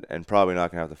wanted and probably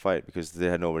not gonna have to fight because they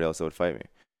had nobody else that would fight me.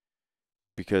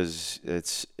 Because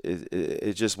it's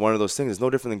just one of those things. It's no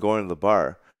different than going to the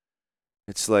bar.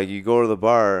 It's like you go to the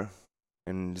bar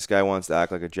and this guy wants to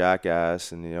act like a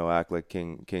jackass and act like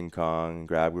King Kong and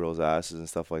grab girls' asses and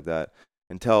stuff like that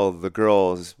until the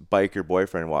girl's biker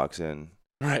boyfriend walks in.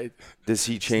 Right. Does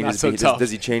he change not his so tough.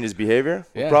 does he change his behavior?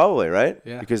 Well, Yeah. probably, right?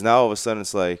 Yeah. Because now all of a sudden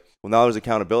it's like, well, now there's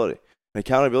accountability. And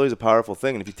accountability is a powerful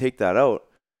thing, and if you take that out,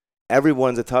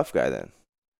 everyone's a tough guy then.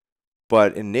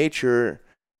 But in nature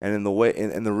and in the way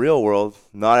in the real world,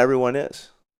 not everyone is.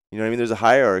 You know what I mean? There's a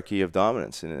hierarchy of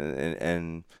dominance,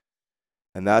 and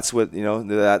that's what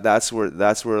that's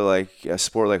where like a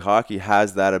sport like hockey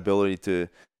has that ability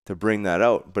to bring that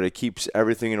out, but it keeps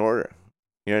everything in order.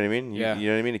 You know what I mean? Yeah. You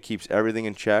know what I mean? It keeps everything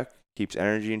in check, keeps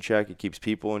energy in check, it keeps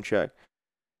people in check.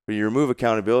 But you remove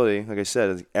accountability, like I said,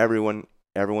 it's everyone's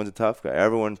a tough guy.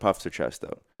 Everyone puffs their chest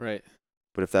out. Right.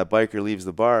 But if that biker leaves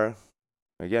the bar,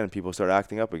 again, people start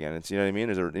acting up again. It's, you know what I mean?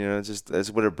 It's just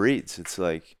that's what it breeds. It's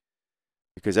like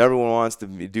because everyone wants to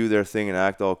do their thing and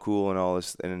act all cool and all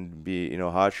this and be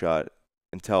hotshot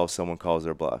until someone calls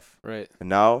their bluff. Right. And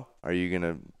now, are you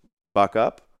gonna buck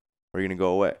up or are you gonna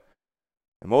go away?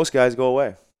 And most guys go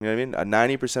away. You know what I mean?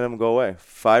 90% of them go away.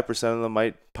 5% of them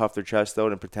might puff their chest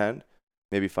out and pretend.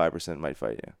 Maybe 5% might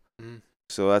fight you. Mhm.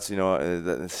 So that's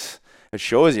it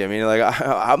shows you. I mean, like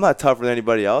I'm not tougher than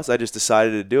anybody else. I just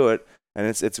decided to do it, and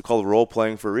it's called role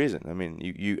playing for a reason. I mean,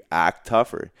 you act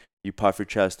tougher, you puff your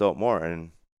chest out more,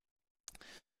 and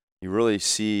you really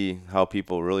see how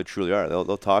people really truly are.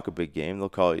 They'll talk a big game. They'll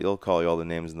call you all the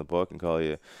names in the book and call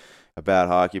you a bad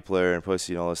hockey player and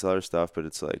pussy and all this other stuff. But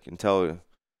it's like until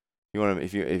you want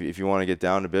to, if you want to get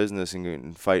down to business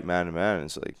and fight man to man,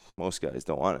 it's like most guys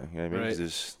don't want to. You know what I mean? Right.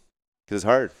 Because it's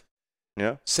hard. You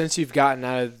know? Since you've gotten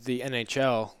out of the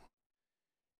NHL,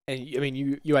 and I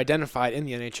mean you identified in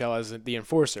the NHL as the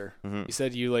enforcer. Mm-hmm. You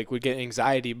said you like would get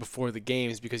anxiety before the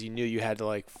games because you knew you had to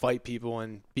like fight people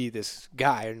and be this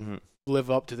guy and Mm-hmm.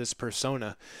 live up to this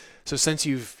persona. So since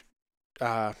you've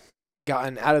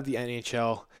gotten out of the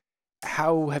NHL,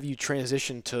 how have you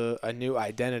transitioned to a new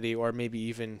identity, or maybe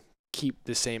even keep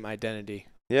the same identity?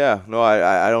 Yeah, no,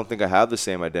 I don't think I have the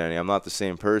same identity. I'm not the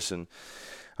same person.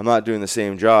 I'm not doing the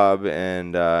same job,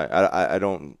 and I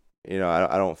don't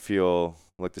I don't feel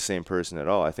like the same person at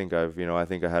all. I think I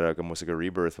had almost like a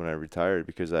rebirth when I retired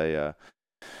because I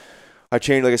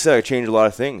changed. Like I said, I changed a lot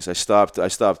of things. I stopped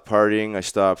partying.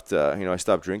 I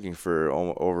stopped drinking for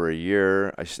over a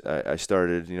year. I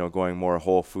started going more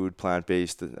whole food, plant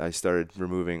based. I started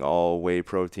removing all whey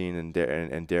protein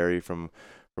and dairy from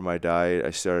my diet.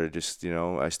 I started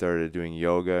I started doing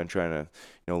yoga and trying to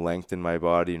lengthen my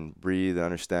body and breathe and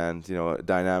understand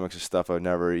dynamics of stuff I've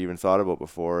never even thought about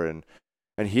before and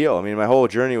heal. I mean, my whole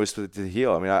journey was to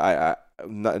heal. I mean, I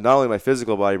not only my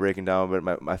physical body breaking down,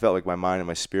 but I felt like my mind and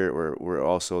my spirit were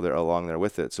also there along there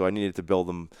with it. So I needed to build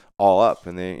them all up.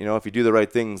 And they, if you do the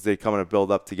right things, they come and build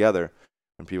up together.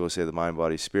 When people say the mind,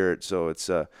 body, spirit, so it's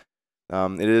it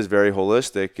is very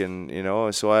holistic,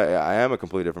 and so I am a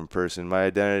completely different person. My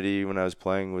identity when I was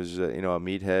playing was a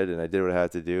meathead, and I did what I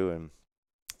had to do, and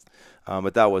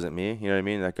but that wasn't me. You know what I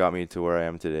mean? That got me to where I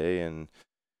am today, and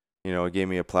it gave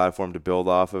me a platform to build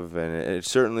off of, and it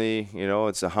certainly,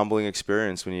 it's a humbling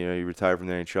experience when you retire from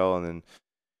the NHL, and then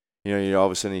you all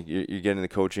of a sudden you get in the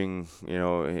coaching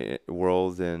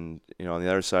world, and on the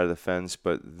other side of the fence.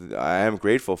 But I am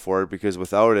grateful for it because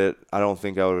without it, I don't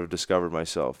think I would have discovered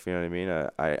myself. You know what I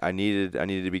mean? I needed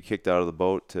to be kicked out of the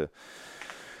boat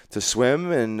to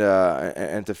swim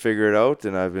and to figure it out.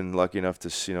 And I've been lucky enough to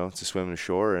swim the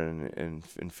shore and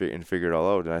figure it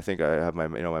all out. And I think I have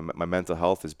my mental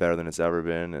health is better than it's ever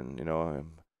been. And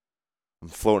I'm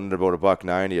floating at about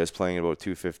 $190. I was playing at about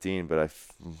 215, but I'm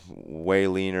way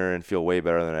leaner and feel way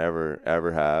better than I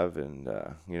ever have. And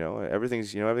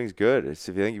everything's good. It's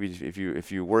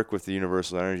if you work with the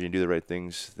universal energy and do the right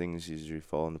things usually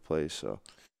fall into place.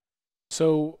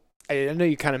 So I know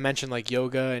you kind of mentioned like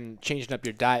yoga and changing up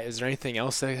your diet. Is there anything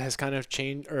else that has kind of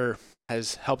changed or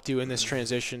has helped you in this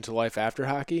transition to life after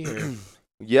hockey?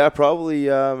 Yeah, probably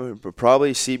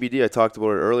CBD. I talked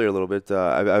about it earlier a little bit.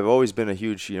 I've always been a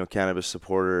huge cannabis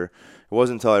supporter. It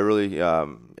wasn't until I really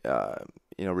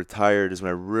retired is when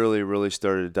I really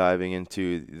started diving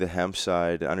into the hemp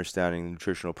side, understanding the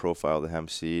nutritional profile of the hemp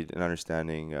seed, and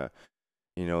understanding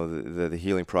the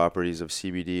healing properties of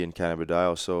CBD and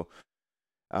cannabidiol. So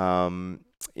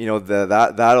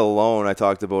that alone, I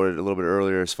talked about it a little bit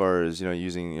earlier as far as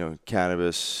using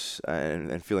cannabis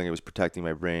and feeling it was protecting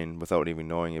my brain without even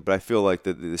knowing it. But I feel like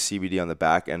the CBD on the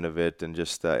back end of it, and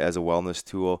just as a wellness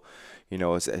tool,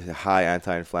 it's high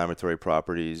anti-inflammatory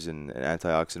properties and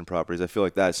antioxidant properties. I feel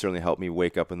like that certainly helped me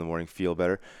wake up in the morning, feel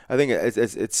better. I think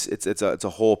it's a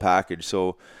whole package.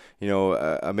 So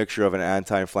a mixture of an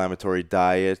anti-inflammatory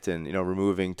diet and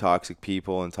removing toxic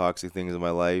people and toxic things in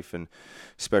my life, and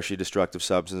especially destructive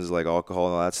substances like alcohol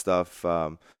and all that stuff.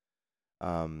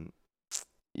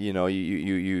 You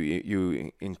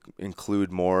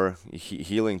include more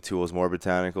healing tools, more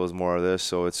botanicals, more of this.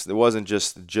 So it wasn't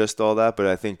just all that, but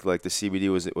I think like the CBD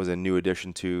was a new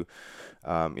addition to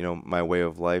my way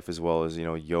of life, as well as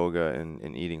yoga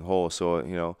and eating whole.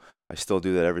 So I still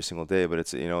do that every single day, but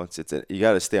it's you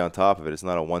got to stay on top of it. It's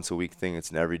not a once a week thing. It's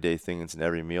an everyday thing. It's an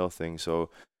every meal thing. So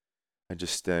I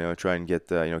just try and get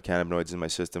cannabinoids in my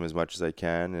system as much as I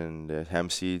can, and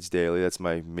hemp seeds daily. That's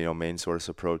my main source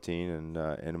of protein and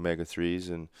omega-3s.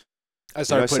 And I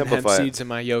started putting hemp seeds in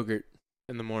my yogurt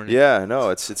in the morning. Yeah, no,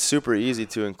 it's super easy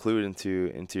to include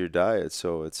into your diet.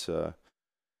 So it's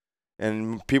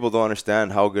and people don't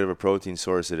understand how good of a protein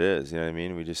source it is. You know what I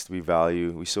mean? We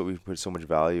put so much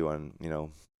value on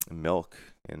milk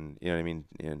and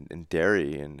and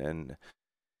dairy and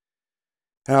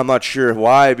I'm not sure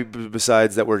why,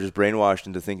 besides that we're just brainwashed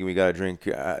into thinking we got to drink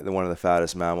one of the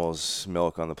fattest mammals'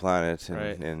 milk on the planet. And,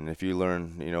 right. And if you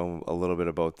learn, a little bit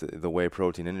about the whey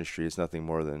protein industry, it's nothing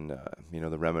more than,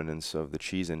 the remnants of the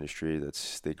cheese industry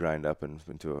they grind up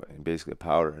into basically a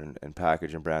powder and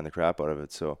package and brand the crap out of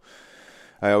it. So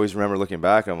I always remember looking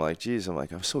back, I'm like, geez,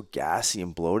 I'm so gassy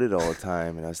and bloated all the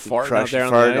time. And I was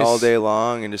farting all day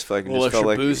long and just felt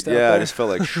like, I just felt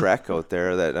like Shrek out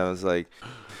there, that I was like,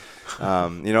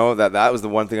 that was the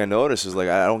one thing I noticed, is like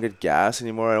I don't get gas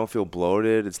anymore. I don't feel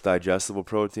bloated. It's digestible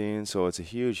protein, so it's a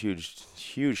huge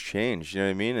change. You know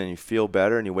what I mean? And you feel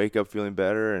better, and you wake up feeling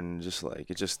better, and just like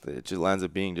it just ends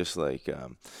up being just like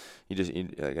like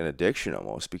an addiction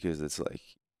almost, because it's like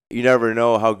you never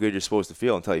know how good you're supposed to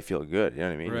feel until you feel good. You know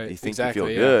what I mean? Right. You think exactly, you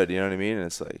feel good. You know what I mean? And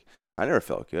it's like I never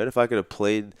felt good. If I could have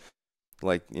played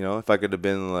if I could have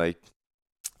been like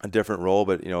a different role,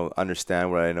 but understand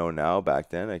what I know now,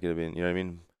 back then I could have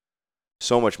been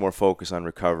so much more focused on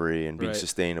recovery and being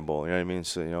sustainable. You know what I mean?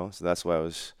 So so that's why I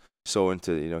was so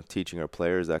into teaching our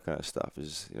players that kind of stuff.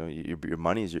 Is your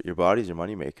money's your body's your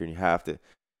money maker, and you have to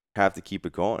keep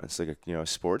it going. It's like a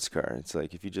sports car. It's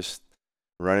like if you just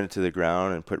run it to the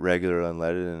ground and put regular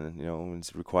unleaded and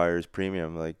it requires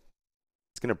premium, like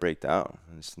it's gonna break down.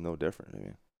 It's no different. I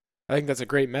mean, I think that's a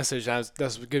great message. That's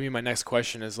going to be my next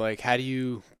question, is like, how do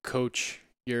you coach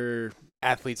your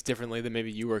athletes differently than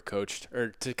maybe you were coached,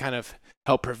 or to kind of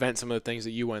help prevent some of the things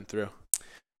that you went through?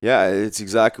 Yeah, it's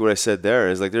exactly what I said there.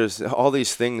 Is like there's all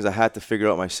these things I had to figure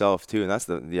out myself too, and that's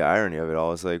the irony of it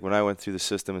all. Is like when I went through the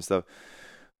system and stuff,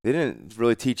 they didn't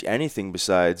really teach anything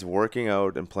besides working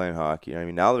out and playing hockey. I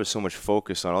mean, now there's so much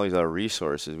focus on all these other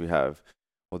resources. We have,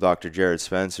 Dr. Jared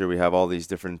Spencer. We have all these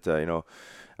different,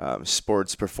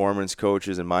 sports performance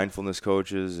coaches and mindfulness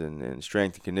coaches and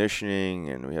strength and conditioning,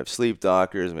 and we have sleep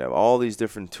doctors, and we have all these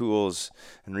different tools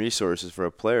and resources for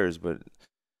our players, but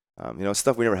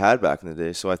stuff we never had back in the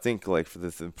day. So I think like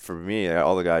for me,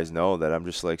 all the guys know that I'm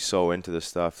just like so into this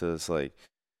stuff that it's like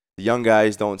the young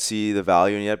guys don't see the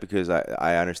value in it yet, because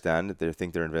I understand that they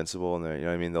think they're invincible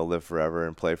and they'll live forever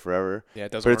and play forever. Yeah,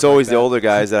 it doesn't. But it's always the older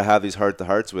guys that I have these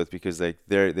heart-to-hearts with, because they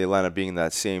land up being in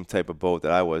that same type of boat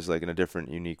that I was, like in a different,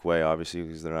 unique way, obviously,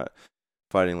 because they're not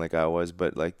fighting like I was.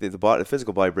 But like the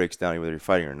physical body breaks down whether you're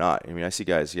fighting or not. I mean, I see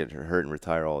guys get hurt and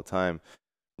retire all the time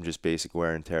from just basic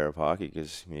wear and tear of hockey,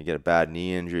 because you get a bad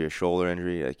knee injury, a shoulder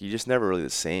injury, like you're just never really the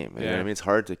same. You know what I mean? It's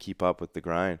hard to keep up with the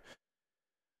grind.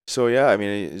 So yeah, I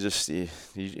mean,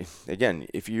 again,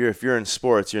 if you're in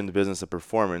sports, you're in the business of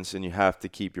performance, and you have to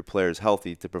keep your players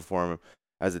healthy to perform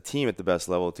as a team at the best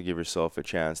level to give yourself a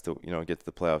chance to get to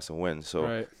the playoffs and win. So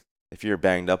Right. if you're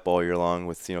banged up all year long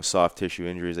with soft tissue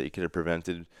injuries that you could have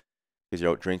prevented because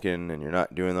you're out drinking and you're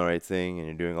not doing the right thing and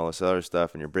you're doing all this other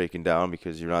stuff and you're breaking down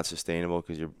because you're not sustainable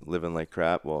because you're living like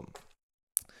crap, well,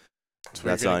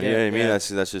 that's on you. You know what I mean? Yeah.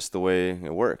 That's just the way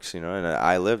it works, and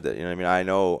I lived it. You know what I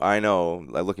mean? I know.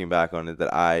 Like, looking back on it,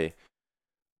 that I,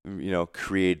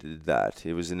 created that.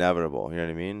 It was inevitable. You know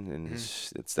what I mean? And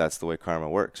that's the way karma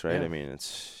works, right? Yeah. I mean,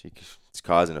 it's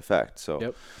cause and effect. So,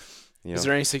 Yep. Is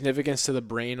there any significance to the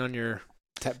brain on your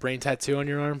brain tattoo on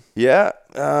your arm? Yeah.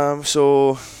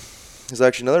 So there's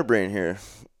actually another brain here.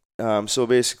 So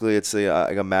basically, it's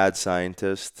like a mad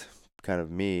scientist, kind of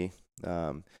me.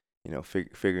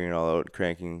 Figuring it all out,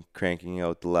 cranking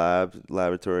out the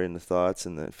laboratory and the thoughts,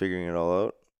 and then figuring it all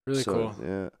out. Really cool.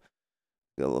 Yeah,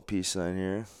 got a little peace sign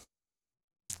here.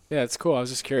 Yeah, it's cool. I was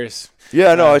just curious.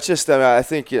 Yeah, no, it's just I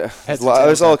think This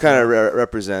all kind of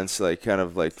represents kind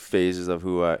of phases of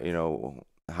who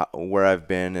where I've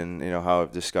been and how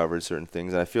I've discovered certain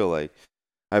things. And I feel like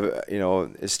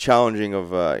it's challenging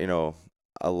of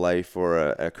a life or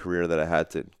a career that I had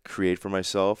to create for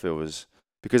myself. It was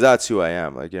because that's who I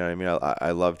am. Like, you know what I mean?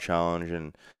 I love challenge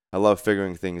and I love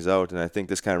figuring things out. And I think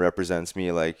this kind of represents me,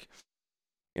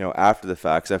 after the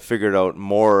fact. 'Cause I figured out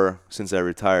more since I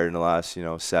retired in the last,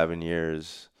 7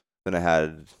 years than I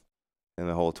had in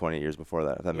the whole 20 years before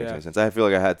that, if that makes any sense. I feel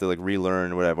like I had to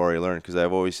relearn what I've already learned because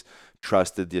I've always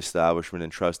trusted the establishment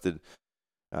and trusted,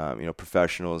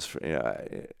 professionals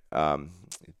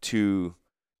too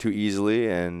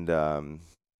easily.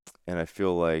 And I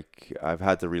feel like I've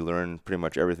had to relearn pretty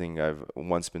much everything I've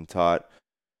once been taught,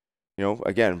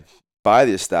 again, by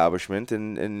the establishment,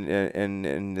 and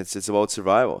it's about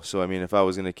survival. So I mean, if I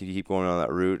was gonna keep going on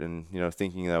that route and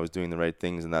thinking that I was doing the right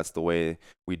things and that's the way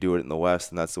we do it in the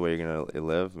West and that's the way you're gonna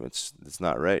live, it's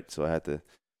not right. So I had to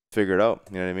figure it out.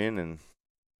 You know what I mean? And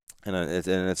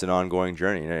it's an ongoing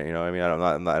journey. You know, I mean,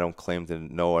 I don't claim to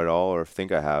know it all or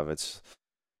think I have. It's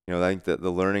I think that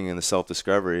the learning and the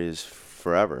self-discovery is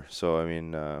forever. So I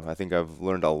mean, I think I've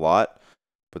learned a lot,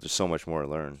 but there's so much more to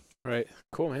learn. Right.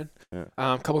 Cool, man. Yeah.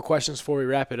 Couple questions before we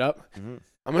wrap it up. Mm-hmm.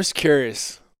 I'm just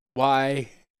curious why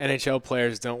NHL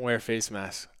players don't wear face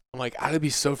masks. I'm like, I'd be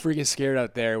so freaking scared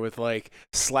out there with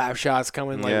slap shots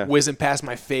coming, whizzing past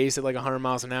my face at 100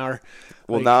 miles an hour.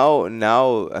 Well,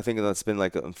 now I think that's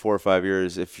been 4 or 5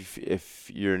 years. If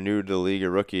you're new to the league, a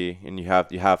rookie, and you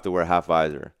have to wear half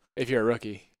visor. If you're a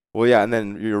rookie. Well, yeah, and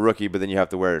then you're a rookie, but then you have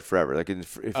to wear it forever. If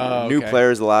new okay.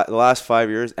 players, the last 5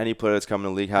 years, any player that's coming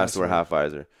in the league has to wear half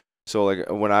visor. So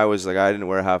when I was I didn't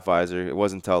wear half visor. It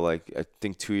wasn't until I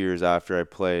think 2 years after I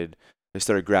played, they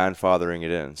started grandfathering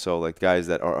it in. So guys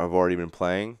that have already been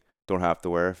playing don't have to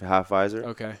wear half visor.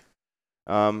 Okay.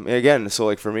 And again,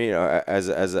 so for me, as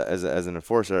an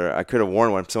enforcer, I could have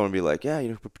worn one. Someone would be like,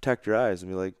 "Yeah, protect your eyes,"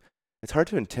 and be like, it's hard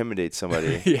to intimidate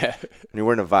somebody. Yeah. When you're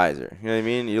wearing a visor. You know what I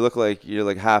mean? You look like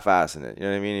you're half-assing it. You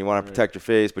know what I mean? You want to protect your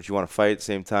face, but you want to fight at the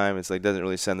same time. It's doesn't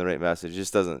really send the right message. It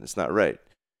just doesn't. It's not right.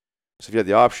 So if you had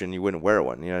the option, you wouldn't wear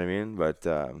one. You know what I mean? But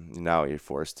now you're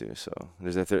forced to. So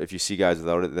if you see guys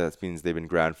without it, that means they've been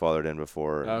grandfathered in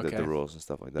before the rules and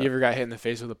stuff like that. You ever got hit in the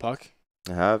face with a puck?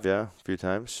 I have, yeah, a few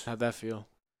times. How'd that feel?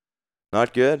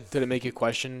 Not good. Did it make you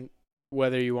question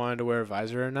whether you wanted to wear a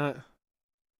visor or not?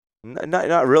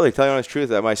 Not really. Tell you the honest truth,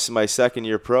 at my second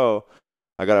year pro,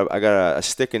 I got a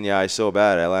stick in the eye so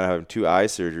bad I ended up having 2 eye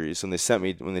surgeries. When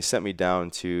they sent me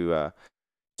down to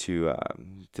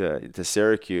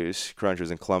Syracuse, Crunch was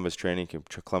in Columbus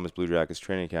Blue Jackets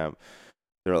training camp.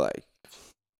 They were like,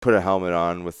 put a helmet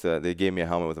on they gave me a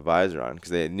helmet with a visor on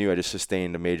because they knew I just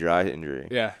sustained a major eye injury.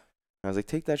 Yeah. I was like,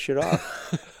 take that shit off.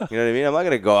 You know what I mean? I'm not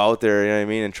gonna go out there, you know what I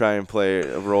mean, and try and play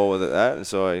a role with that. And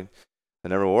so I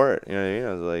never wore it. You know what I mean?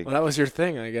 I was like, well, that was your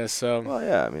thing, I guess. So. Well,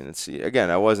 yeah. I mean,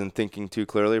 again, I wasn't thinking too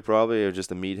clearly. Probably it was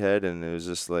just a meathead, and it was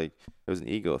just it was an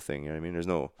ego thing. You know what I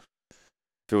mean?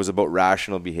 If it was about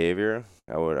rational behavior,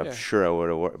 I'm sure I would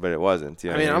have, but it wasn't.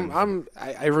 You know I mean,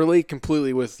 I relate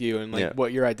completely with you and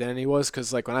what your identity was,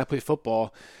 because when I played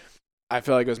football, I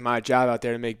felt like it was my job out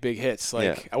there to make big hits.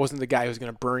 I wasn't the guy who was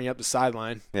going to burn you up the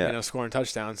sideline, scoring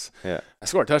touchdowns. Yeah, I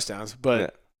scored touchdowns,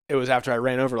 but it was after I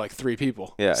ran over 3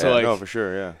 people. Yeah, so no, for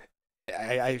sure.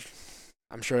 Yeah,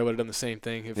 I'm sure I would have done the same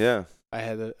thing if I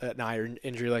had an eye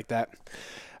injury like that.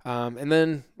 And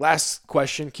then last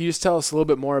question, can you just tell us a little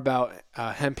bit more about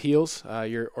Hemp Heals,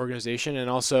 your organization, and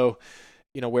also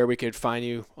where we could find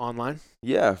you online?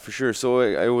 Yeah, for sure. So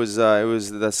it was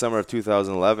that summer of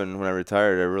 2011 when I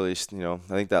retired. I really, I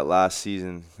think that last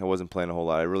season I wasn't playing a whole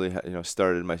lot. I really,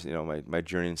 started my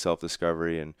journey in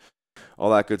self-discovery and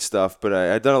all that good stuff. But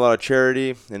I'd done a lot of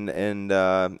charity and in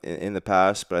the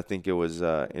past, but I think it was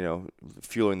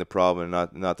fueling the problem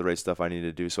and not the right stuff I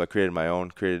needed to do. So I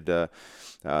created the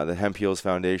Hemp Heals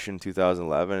Foundation in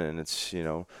 2011, and it's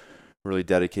really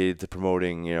dedicated to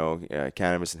promoting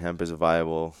cannabis and hemp as a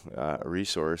viable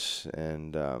resource,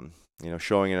 and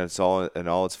showing it in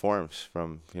all its forms,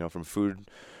 from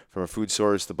a food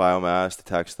source to biomass to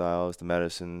textiles to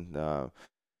medicine,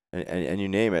 and you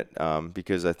name it,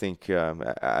 because I think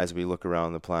as we look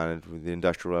around the planet, the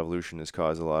Industrial Revolution has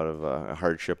caused a lot of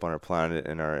hardship on our planet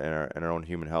and our own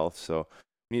human health. So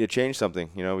we need to change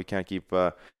something. We can't keep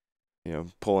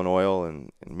pulling oil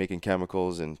and making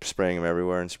chemicals and spraying them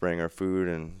everywhere and spraying our food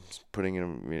and putting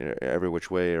them every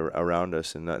which way around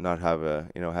us and not have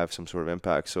have some sort of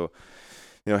impact. So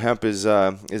hemp is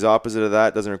opposite of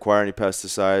that. Doesn't require any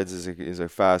pesticides. Is a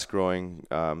fast growing,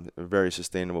 very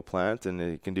sustainable plant, and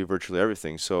it can do virtually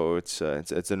everything. So it's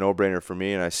a no brainer for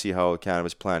me, and I see how a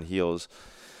cannabis plant heals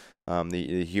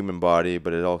the human body,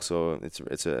 but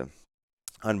it's a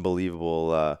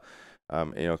unbelievable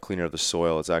cleaner of the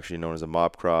soil. It's actually known as a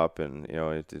mop crop, and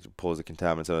it pulls the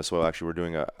contaminants out of the soil. Actually, we're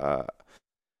doing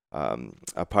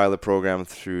a pilot program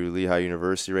through Lehigh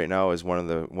University right now as one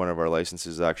of our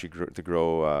licenses actually to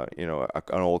grow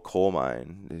an old coal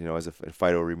mine as a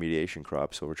phytoremediation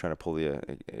crop. So we're trying to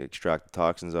extract the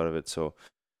toxins out of it. So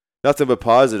nothing but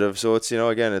positive. So it's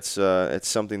again it's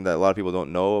something that a lot of people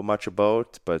don't know much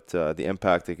about, but the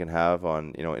impact it can have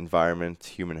on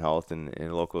environment, human health, and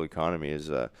local economy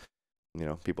is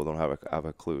people don't have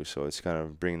a clue. So it's kind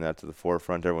of bringing that to the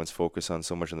forefront. Everyone's focused on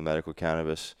so much of the medical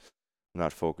cannabis,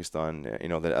 not focused on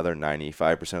the other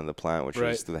 95% of the plant, which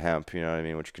is the hemp.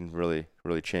 Which can really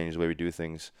change the way we do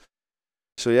things.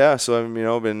 So yeah, so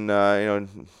I've been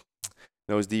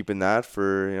nose deep in that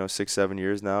for 6-7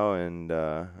 years now, and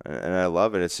I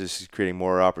love it. It's just creating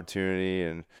more opportunity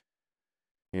and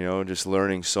just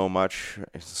learning so much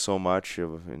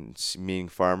of and meeting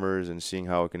farmers and seeing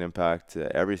how it can impact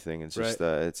everything. It's just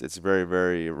it's very,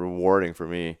 very rewarding for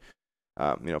me,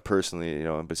 personally,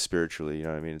 but spiritually,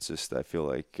 it's just, I feel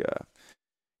like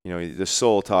the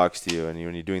soul talks to you, and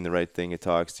when you're doing the right thing, it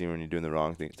talks to you. When you're doing the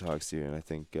wrong thing, it talks to you. And I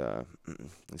think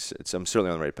I'm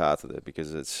certainly on the right path with it,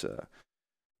 because it's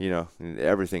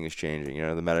everything is changing.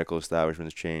 The medical establishment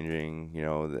is changing.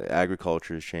 The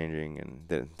agriculture is changing,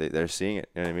 and they're seeing it.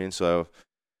 You know what I mean? So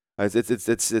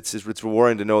it's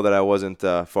rewarding to know that I wasn't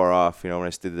far off. When I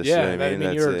did this. Yeah, you know what I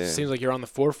mean? It seems like you're on the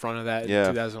forefront of that in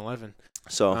 2011.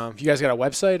 So you guys got a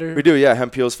website? Or? We do, yeah.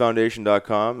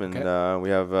 HempHealsFoundation.com, and we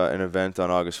have an event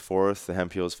on August 4th. The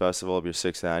Hemp Heals Festival will be our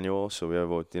 6th annual. So we have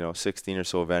about 16 or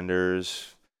so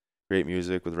vendors. Great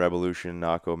music with Revolution,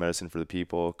 Naco, Medicine for the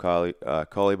People, Collie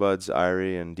Buds,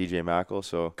 Irie, and DJ Mackle.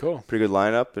 So cool. Pretty good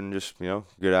lineup, and just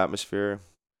good atmosphere,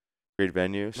 great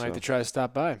venue. Might have to try to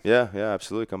stop by. Yeah,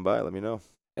 absolutely. Come by, let me know.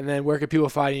 And then where can people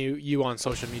find you on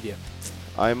social media?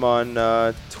 I'm on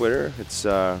Twitter. It's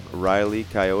Riley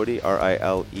Coyote,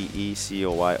 RILEECOYOTE,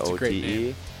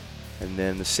 and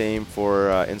then the same for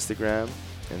Instagram,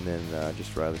 and then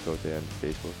just Riley Cote on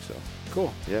Facebook. So.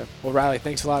 Cool. Yeah. Well, Riley,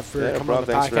 thanks a lot for coming on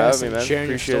the thanks podcast and sharing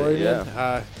Appreciate your story. it,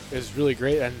 yeah. It was really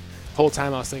great, and the whole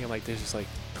time I was thinking there's just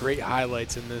great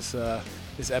highlights in this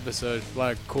episode. A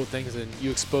lot of cool things, and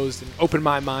you exposed and opened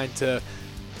my mind to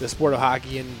the sport of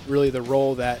hockey and really the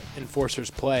role that enforcers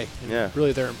play, and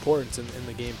really their importance in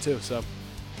the game too. So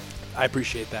I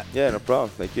appreciate that. Yeah, no problem.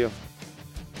 Thank you.